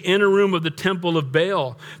into the inner room of the temple of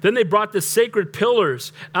Baal. Then they brought the sacred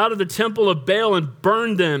pillars out of the temple of Baal and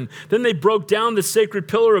burned them. Then they broke down the sacred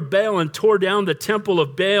pillar of Baal and tore down the temple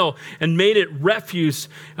of Baal and made it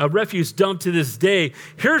a refuse dump to this day.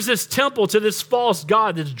 Here's this temple to this false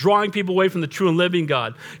god that's drawing people away from the true and living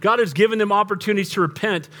God. God has given them opportunities to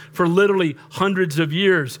repent for literally hundreds of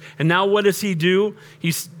years. And now what does he do?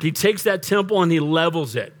 He takes that temple and he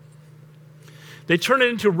levels it. They turned it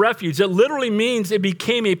into refuge. It literally means it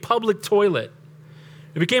became a public toilet.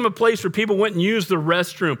 It became a place where people went and used the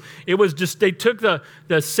restroom. It was just, they took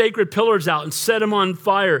the sacred pillars out and set them on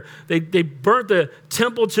fire. They burnt the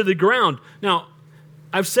temple to the ground. Now,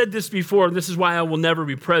 I've said this before, and this is why I will never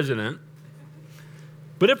be president.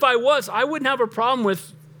 But if I was, I wouldn't have a problem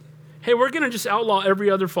with, hey, we're going to just outlaw every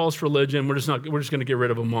other false religion. We're just going to get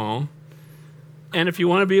rid of them all. And if you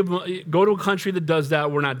want to be able to go to a country that does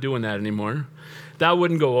that, we're not doing that anymore. That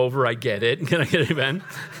wouldn't go over. I get it. Can I get an amen?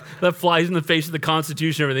 That flies in the face of the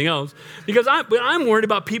Constitution and everything else. Because I'm worried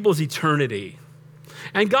about people's eternity.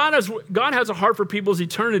 And God has a heart for people's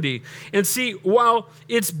eternity. And see, while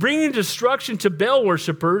it's bringing destruction to Baal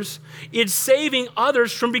worshipers, it's saving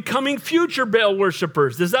others from becoming future Baal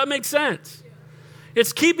worshipers. Does that make sense?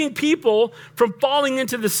 It's keeping people from falling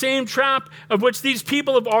into the same trap of which these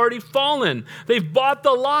people have already fallen. They've bought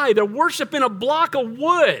the lie. They're worshiping a block of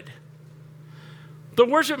wood. The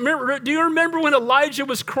worship. Do you remember when Elijah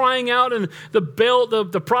was crying out and the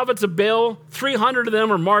prophets of Baal, 300 of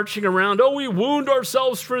them are marching around, oh, we wound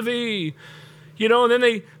ourselves for thee. You know, and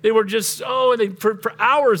then they were just, for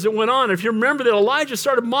hours it went on. If you remember that Elijah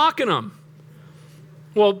started mocking them.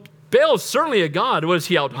 Well, Baal is certainly a god. Was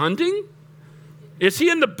he out hunting? Is he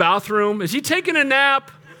in the bathroom? Is he taking a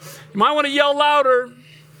nap? You might want to yell louder.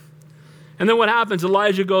 And then what happens?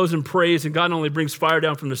 Elijah goes and prays, and God not only brings fire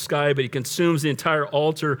down from the sky, but he consumes the entire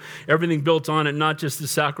altar, everything built on it, not just the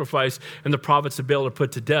sacrifice, and the prophets of Baal are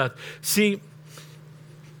put to death. See,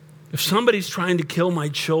 if somebody's trying to kill my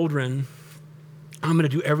children, I'm going to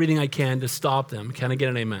do everything I can to stop them. Can I get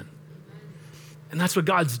an amen? And that's what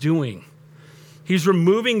God's doing. He's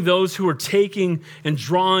removing those who are taking and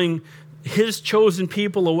drawing his chosen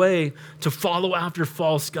people away to follow after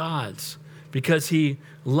false gods because he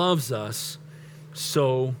loves us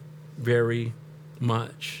so very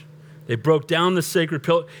much. They broke down the sacred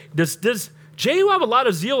pillar. Does Jehu have a lot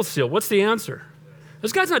of zeal still? What's the answer?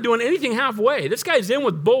 This guy's not doing anything halfway. This guy's in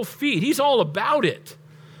with both feet. He's all about it.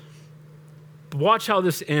 But watch how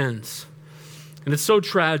this ends. And it's so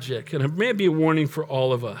tragic, and it may be a warning for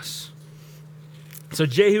all of us. So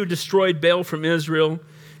Jehu destroyed Baal from Israel.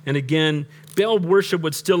 And again, Baal worship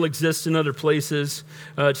would still exist in other places.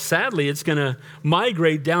 Sadly, it's going to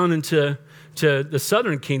migrate down into the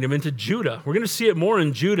southern kingdom, into Judah. We're going to see it more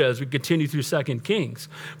in Judah as we continue through 2 Kings.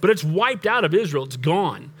 But it's wiped out of Israel. It's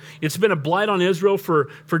gone. It's been a blight on Israel for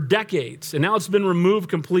decades, and now it's been removed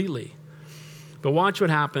completely. But watch what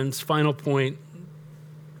happens. Final 2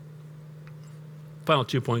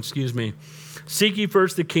 points, Seek ye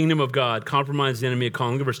first the kingdom of God. Compromise the enemy of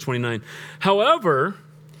calling. Look at verse 29. However,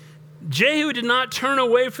 Jehu did not turn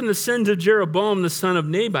away from the sins of Jeroboam, the son of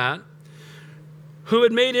Nebat, who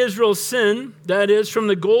had made Israel sin, that is, from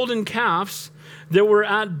the golden calves that were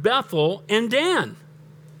at Bethel and Dan.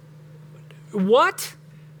 What?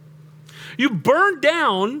 You burned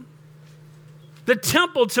down the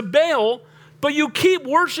temple to Baal, but you keep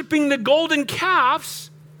worshiping the golden calves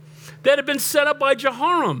that had been set up by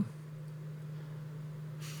Jehoram.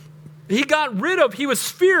 He was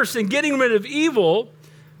fierce in getting rid of evil,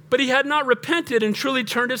 but he had not repented and truly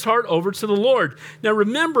turned his heart over to the Lord. Now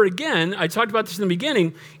remember again, I talked about this in the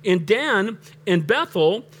beginning, in Dan and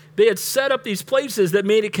Bethel, they had set up these places that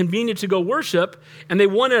made it convenient to go worship, and they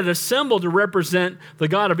wanted a symbol to represent the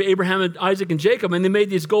God of Abraham, and Isaac, and Jacob, and they made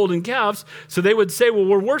these golden calves, so they would say, well,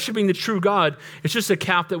 we're worshiping the true God. It's just a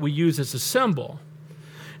calf that we use as a symbol.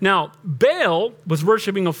 Now, Baal was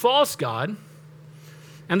worshiping a false god,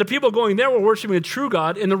 and the people going there were worshiping the true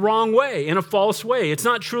God in the wrong way, in a false way. It's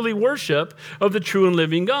not truly worship of the true and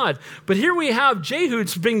living God. But here we have Jehu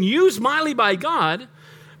who's being used mightily by God,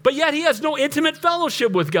 but yet he has no intimate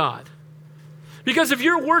fellowship with God. Because if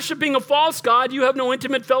you're worshiping a false God, you have no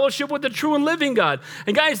intimate fellowship with the true and living God.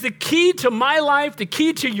 And guys, the key to my life, the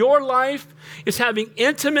key to your life is having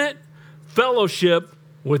intimate fellowship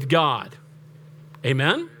with God.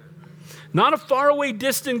 Amen? Not a faraway,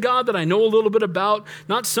 distant God that I know a little bit about,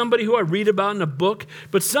 not somebody who I read about in a book,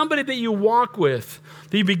 but somebody that you walk with,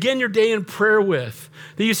 that you begin your day in prayer with,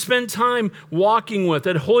 that you spend time walking with,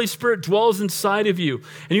 that Holy Spirit dwells inside of you,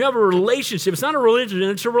 and you have a relationship. It's not a religion,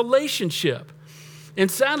 it's a relationship. And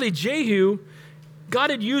sadly, Jehu,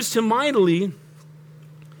 God had used him mightily,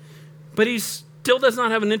 but he still does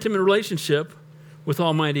not have an intimate relationship with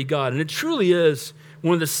Almighty God. And it truly is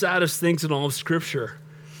one of the saddest things in all of Scripture.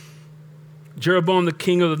 Jeroboam, the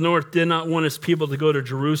king of the north, did not want his people to go to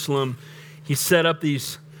Jerusalem. He set up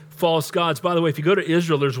these false gods. By the way, if you go to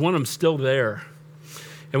Israel, there's one of them still there.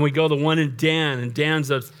 And we go the one in Dan, and Dan's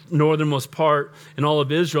the northernmost part in all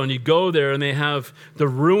of Israel. And you go there, and they have the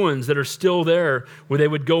ruins that are still there where they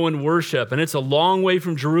would go and worship. And it's a long way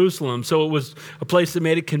from Jerusalem, so it was a place that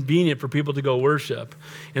made it convenient for people to go worship.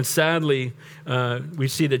 And sadly, we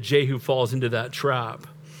see that Jehu falls into that trap.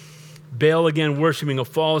 Baal again worshiping a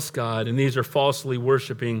false god, and these are falsely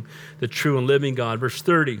worshiping the true and living God. Verse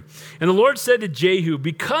 30, and the Lord said to Jehu,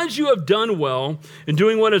 because you have done well in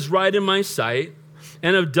doing what is right in my sight,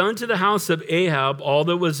 and have done to the house of Ahab all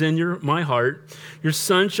that was in my heart, your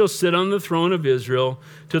son shall sit on the throne of Israel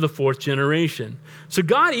to the 4th generation. So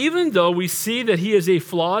God, even though we see that he is a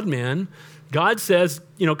flawed man, God says,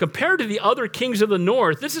 compared to the other kings of the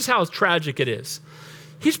north, this is how tragic it is.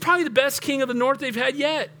 He's probably the best king of the north they've had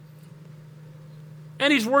yet.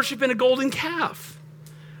 And he's worshiping a golden calf.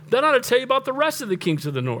 That ought to tell you about the rest of the kings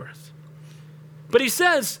of the north. But he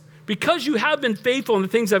says, because you have been faithful in the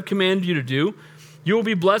things I've commanded you to do, you will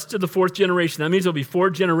be blessed to the 4th generation. That means there'll be 4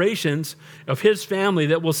 generations of his family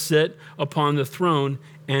that will sit upon the throne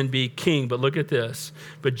and be king. But look at this.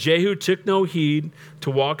 But Jehu took no heed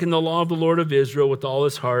to walk in the law of the Lord of Israel with all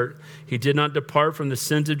his heart. He did not depart from the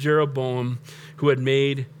sins of Jeroboam, who had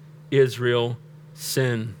made Israel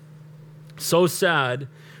sin. So sad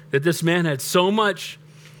that this man had so much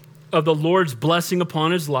of the Lord's blessing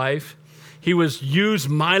upon his life. He was used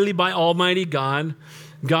mightily by Almighty God.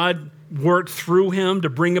 God worked through him to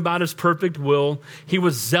bring about his perfect will. He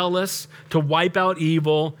was zealous to wipe out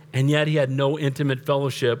evil, and yet he had no intimate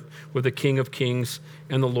fellowship with the King of Kings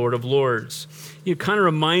and the Lord of Lords. It kind of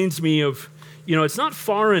reminds me of, it's not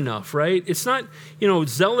far enough, right? It's not,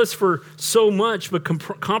 zealous for so much, but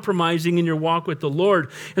compromising in your walk with the Lord.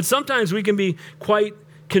 And sometimes we can be quite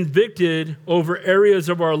convicted over areas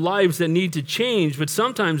of our lives that need to change, but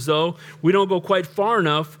sometimes, though, we don't go quite far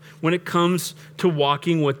enough when it comes to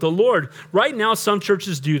walking with the Lord. Right now, some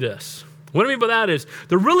churches do this. What I mean by that is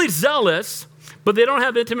they're really zealous, but they don't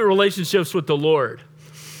have intimate relationships with the Lord.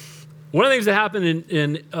 One of the things that happened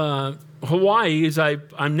in Hawaii is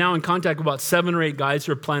I'm now in contact with about 7 or 8 guys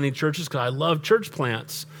who are planting churches because I love church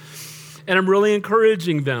plants, and I'm really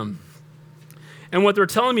encouraging them. And what they're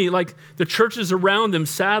telling me, like the churches around them,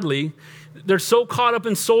 sadly, they're so caught up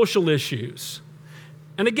in social issues.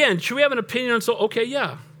 And again, should we have an opinion on okay,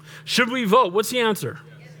 yeah. Should we vote? What's the answer?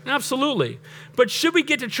 Yes. Absolutely. But should we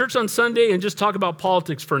get to church on Sunday and just talk about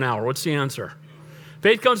politics for an hour? What's the answer?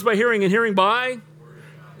 Faith comes by hearing, and hearing by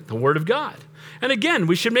the Word of God. And again,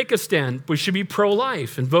 we should make a stand. We should be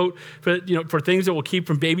pro-life and vote for things that will keep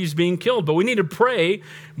from babies being killed. But we need to pray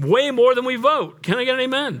way more than we vote. Can I get an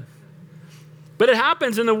amen? But it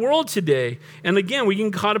happens in the world today. And again, we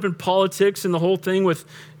get caught up in politics and the whole thing with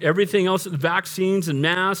everything else, vaccines and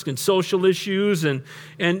masks and social issues. And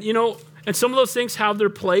some of those things have their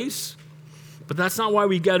place. But that's not why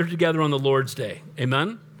we gather together on the Lord's Day.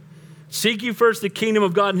 Amen? Seek you first the kingdom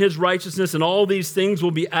of God and his righteousness, and all these things will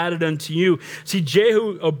be added unto you. See,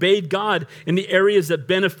 Jehu obeyed God in the areas that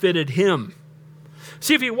benefited him.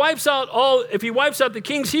 See, if he wipes out the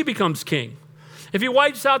kings, he becomes king. If he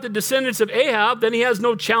wipes out the descendants of Ahab, then he has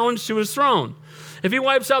no challenge to his throne. If he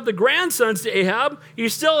wipes out the grandsons to Ahab, he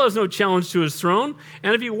still has no challenge to his throne.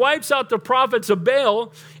 And if he wipes out the prophets of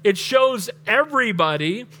Baal, it shows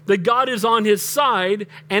everybody that God is on his side,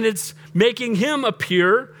 and it's making him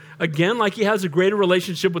appear, again, like he has a greater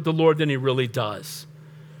relationship with the Lord than he really does.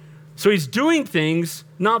 So he's doing things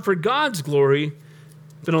not for God's glory,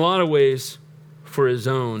 but in a lot of ways for his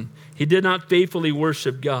own. He did not faithfully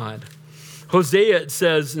worship God. Hosea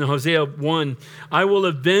says in Hosea 1, I will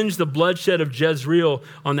avenge the bloodshed of Jezreel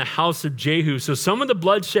on the house of Jehu. So some of the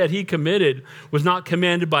bloodshed he committed was not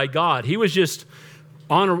commanded by God. He was just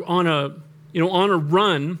on a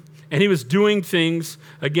run, and he was doing things,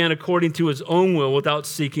 again, according to his own will without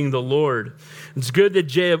seeking the Lord. It's good that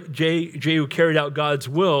Jehu carried out God's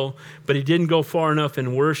will, but he didn't go far enough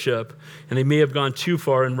in worship, and he may have gone too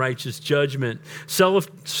far in righteous judgment.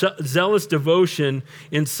 Zealous devotion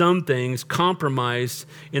in some things compromised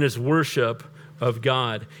in his worship of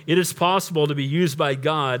God. It is possible to be used by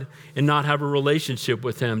God and not have a relationship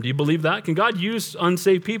with him. Do you believe that? Can God use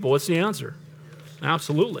unsaved people? What's the answer?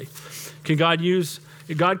 Absolutely.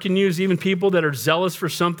 God can use even people that are zealous for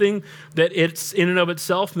something that it's in and of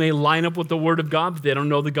itself may line up with the Word of God, but they don't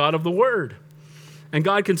know the God of the Word. And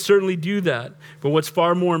God can certainly do that. But what's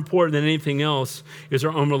far more important than anything else is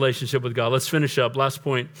our own relationship with God. Let's finish up. Last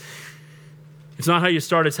point. It's not how you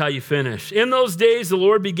start, it's how you finish. In those days, the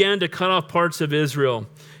Lord began to cut off parts of Israel,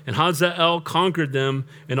 and Hazael conquered them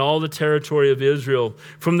in all the territory of Israel.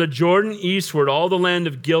 From the Jordan eastward, all the land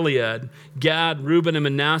of Gilead, Gad, Reuben, and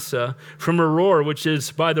Manasseh, from Aroer, which is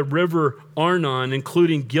by the river Arnon,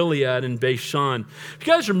 including Gilead and Bashan. If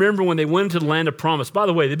you guys remember when they went into the land of promise, by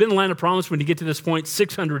the way, they've been in the land of promise when you get to this point,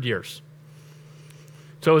 600 years.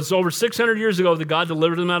 So it's over 600 years ago that God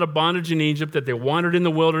delivered them out of bondage in Egypt, that they wandered in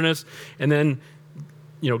the wilderness, and then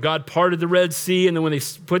God parted the Red Sea, and then when they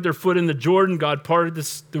put their foot in the Jordan, God parted the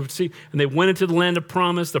sea, and they went into the land of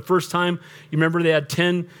promise. The first time, you remember they had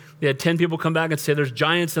 10 people come back and say, there's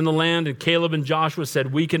giants in the land, and Caleb and Joshua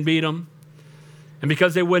said, we can beat them. And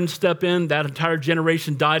because they wouldn't step in, that entire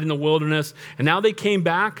generation died in the wilderness. And now they came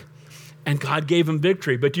back, and God gave them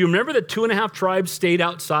victory. But do you remember that 2.5 tribes stayed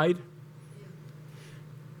outside?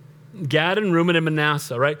 Gad and Reuben and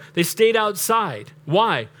Manasseh, right? They stayed outside.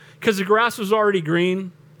 Why? Because the grass was already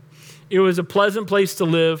green. It was a pleasant place to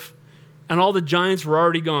live, and all the giants were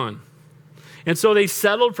already gone. And so they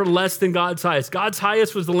settled for less than God's highest. God's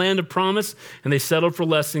highest was the land of promise, and they settled for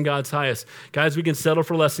less than God's highest. Guys, we can settle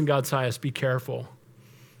for less than God's highest. Be careful.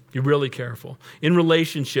 Be really careful. In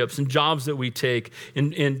relationships and jobs that we take,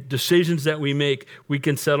 in decisions that we make, we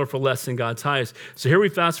can settle for less than God's highest. So here we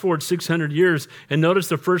fast forward 600 years, and notice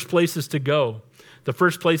the first places to go. The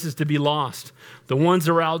first places to be lost. The ones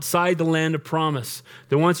that are outside the land of promise.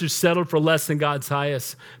 The ones who settled for less than God's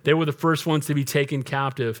highest. They were the first ones to be taken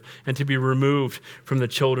captive and to be removed from the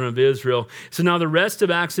children of Israel. So now the rest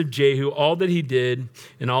of acts of Jehu, all that he did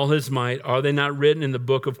and all his might, are they not written in the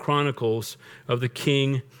book of Chronicles of the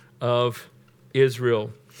king of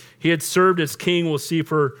Israel? He had served as king, we'll see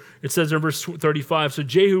it says in verse 35. So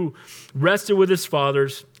Jehu rested with his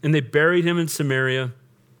fathers, and they buried him in Samaria.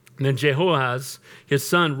 And then Jehoahaz, his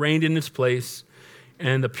son, reigned in his place.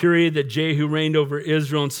 And the period that Jehu reigned over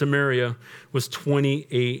Israel and Samaria was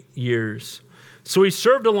 28 years. So he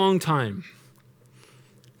served a long time.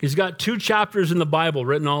 He's got 2 chapters in the Bible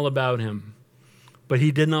written all about him. But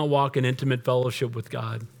he did not walk in intimate fellowship with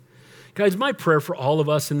God. Guys, my prayer for all of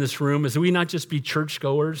us in this room is that we not just be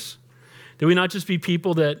churchgoers, that we not just be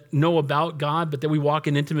people that know about God, but that we walk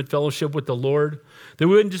in intimate fellowship with the Lord. That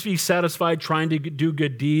we wouldn't just be satisfied trying to do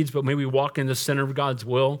good deeds, but maybe walk in the center of God's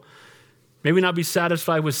will. Maybe not be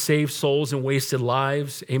satisfied with saved souls and wasted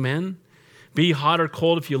lives. Amen? Be hot or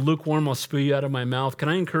cold. If you're lukewarm, I'll spew you out of my mouth. Can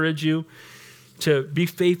I encourage you to be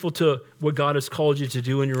faithful to what God has called you to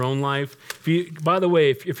do in your own life? By the way,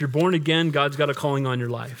 if you're born again, God's got a calling on your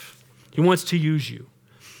life. He wants to use you.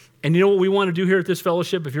 And you know what we want to do here at this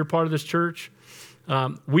fellowship, if you're part of this church?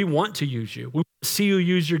 We want to use you. We want to see you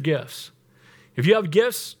use your gifts. If you have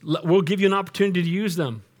gifts, we'll give you an opportunity to use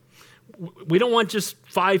them. We don't want just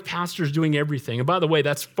 5 pastors doing everything. And by the way,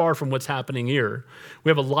 that's far from what's happening here. We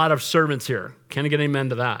have a lot of servants here. Can I get an amen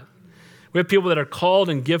to that? We have people that are called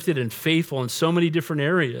and gifted and faithful in so many different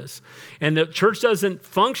areas. And the church doesn't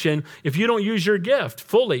function if you don't use your gift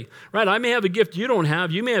fully, right? I may have a gift you don't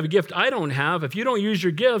have. You may have a gift I don't have. If you don't use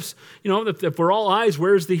your gifts, if we're all eyes,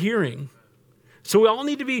 where's the hearing? So we all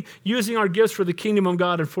need to be using our gifts for the kingdom of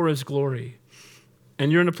God and for his glory.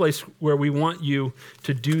 And you're in a place where we want you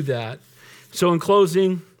to do that. So in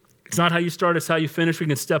closing, it's not how you start, it's how you finish. We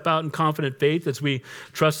can step out in confident faith as we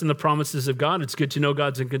trust in the promises of God. It's good to know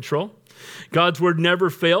God's in control. God's word never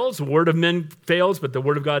fails. The word of men fails, but the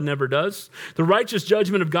word of God never does. The righteous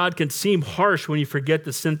judgment of God can seem harsh when you forget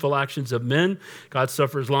the sinful actions of men. God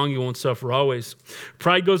suffers long, he won't suffer always.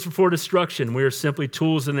 Pride goes before destruction. We are simply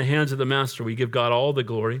tools in the hands of the master. We give God all the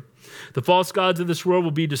glory. The false gods of this world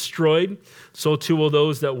will be destroyed. So too will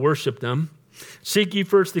those that worship them. Seek ye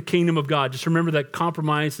first the kingdom of God. Just remember that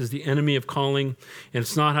compromise is the enemy of calling, and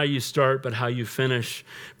it's not how you start, but how you finish.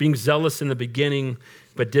 Being zealous in the beginning,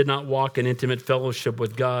 but did not walk in intimate fellowship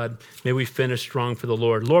with God. May we finish strong for the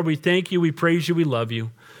Lord. Lord, we thank you, we praise you, we love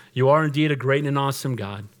you. You are indeed a great and an awesome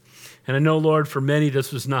God. And I know, Lord, for many,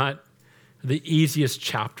 this was not the easiest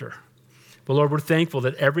chapter. But Lord, we're thankful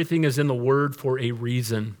that everything is in the word for a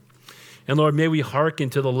reason. And Lord, may we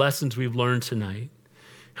hearken to the lessons we've learned tonight.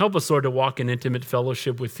 Help us, Lord, to walk in intimate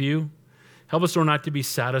fellowship with you. Help us, Lord, not to be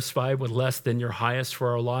satisfied with less than your highest for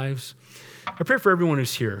our lives. I pray for everyone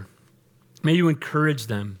who's here. May you encourage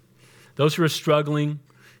them. Those who are struggling,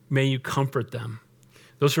 may you comfort them.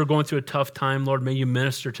 Those who are going through a tough time, Lord, may you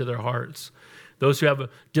minister to their hearts. Those who have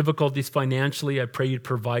difficulties financially, I pray you'd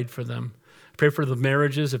provide for them. I pray for the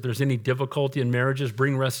marriages. If there's any difficulty in marriages,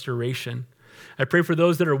 bring restoration. I pray for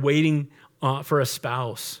those that are waiting for a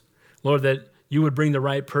spouse, Lord, that you would bring the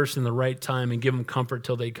right person in the right time and give them comfort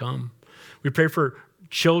till they come. We pray for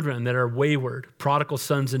children that are wayward, prodigal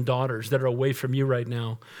sons and daughters that are away from you right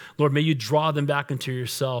now. Lord, may you draw them back into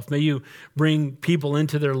yourself. May you bring people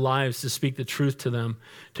into their lives to speak the truth to them,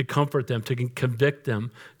 to comfort them, to convict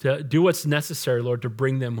them, to do what's necessary, Lord, to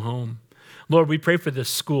bring them home. Lord, we pray for this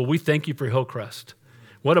school. We thank you for Hillcrest.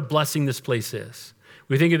 What a blessing this place is.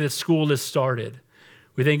 We thank you that school has started.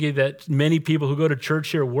 We thank you that many people who go to church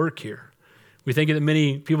here work here. We thank you that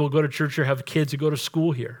many people who go to church here have kids who go to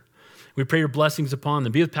school here. We pray your blessings upon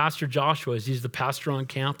them. Be with Pastor Joshua as he's the pastor on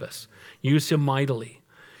campus. Use him mightily.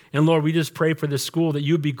 And Lord, we just pray for this school that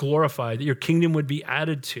you would be glorified, that your kingdom would be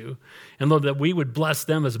added to. And Lord, that we would bless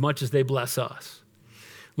them as much as they bless us.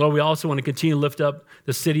 Lord, we also want to continue to lift up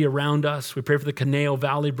the city around us. We pray for the Conejo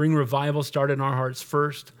Valley. Bring revival started in our hearts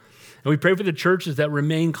first. And we pray for the churches that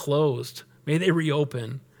remain closed. May they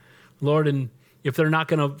reopen. Lord, and if they're not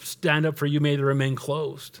going to stand up for you, may they remain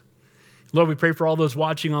closed. Lord, we pray for all those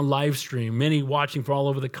watching on live stream, many watching from all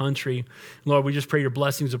over the country. Lord, we just pray your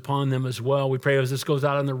blessings upon them as well. We pray as this goes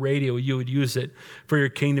out on the radio, you would use it for your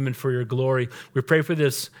kingdom and for your glory. We pray for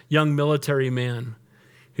this young military man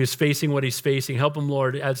who's facing what he's facing. Help him,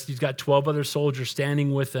 Lord, as he's got 12 other soldiers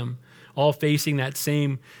standing with him, all facing that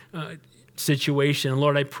same situation. And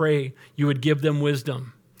Lord, I pray you would give them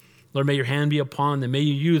wisdom. Lord, may your hand be upon them. May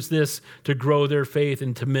you use this to grow their faith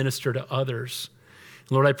and to minister to others.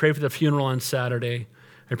 Lord, I pray for the funeral on Saturday.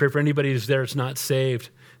 I pray for anybody who's there that's not saved,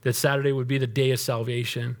 that Saturday would be the day of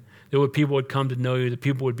salvation, that people would come to know you, that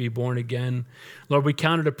people would be born again. Lord, we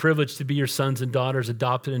count it a privilege to be your sons and daughters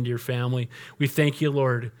adopted into your family. We thank you,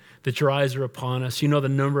 Lord, that your eyes are upon us. You know the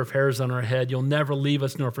number of hairs on our head. You'll never leave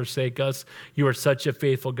us nor forsake us. You are such a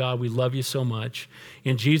faithful God. We love you so much.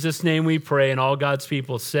 In Jesus' name we pray, and all God's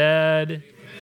people said...